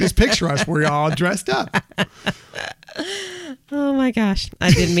be. Just picture us. We're all dressed up. Oh my gosh.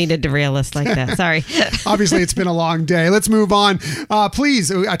 I didn't mean to derail us like that. Sorry. Obviously, it's been a long day. Let's move on.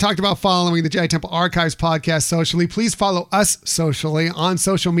 Please, I talked about following the Jedi Temple Archives podcast socially. Please follow us socially on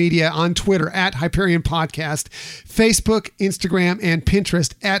social media, on Twitter at Hyperion Podcast, Facebook, Instagram, and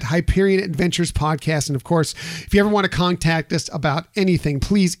Pinterest at Hyperion Adventures Podcast. And of course, if you ever want to contact us about anything,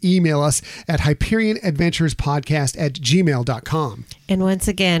 please email us at HyperionAdventuresPodcast@gmail.com. And once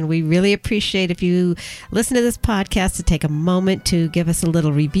again, we really appreciate if you listen to this podcast to take a moment to give us a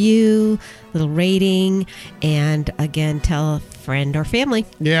little review, little rating, and again, tell a friend or family.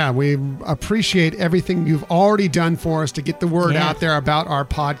 Yeah, we appreciate everything you've already done for us to get the word out there about our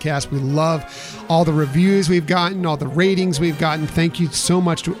podcast. We love all the reviews we've gotten, all the ratings we've gotten. Thank you so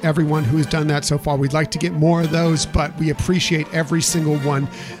much to everyone who has done that so far. We'd like to get more of those, but we appreciate every single one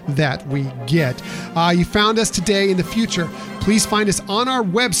that we get. You found us today. In the future, please find us on our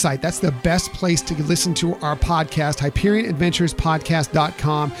website. That's the best place to listen to our podcast,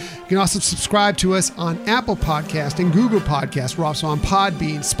 HyperionAdventuresPodcast.com. You can also subscribe to us on Apple Podcast and Google Podcast. We're also on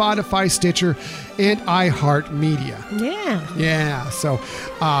Podbean, Spotify, Stitcher, and iHeartMedia. Yeah. So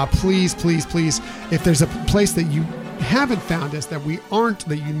please, if there's a place that you haven't found us, that you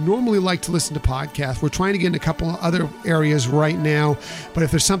normally like to listen to podcasts, we're trying to get in a couple of other areas right now, but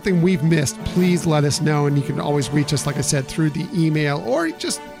if there's something we've missed, please let us know, and you can always reach us, like I said, through the email, or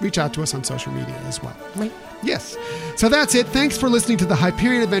just reach out to us on social media as well. Right. Yes. So that's it. Thanks for listening to the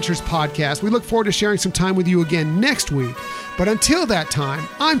Hyperion Adventures podcast. We look forward to sharing some time with you again next week. But until that time,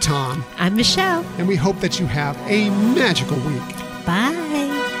 I'm Tom. I'm Michelle. And we hope that you have a magical week. Bye.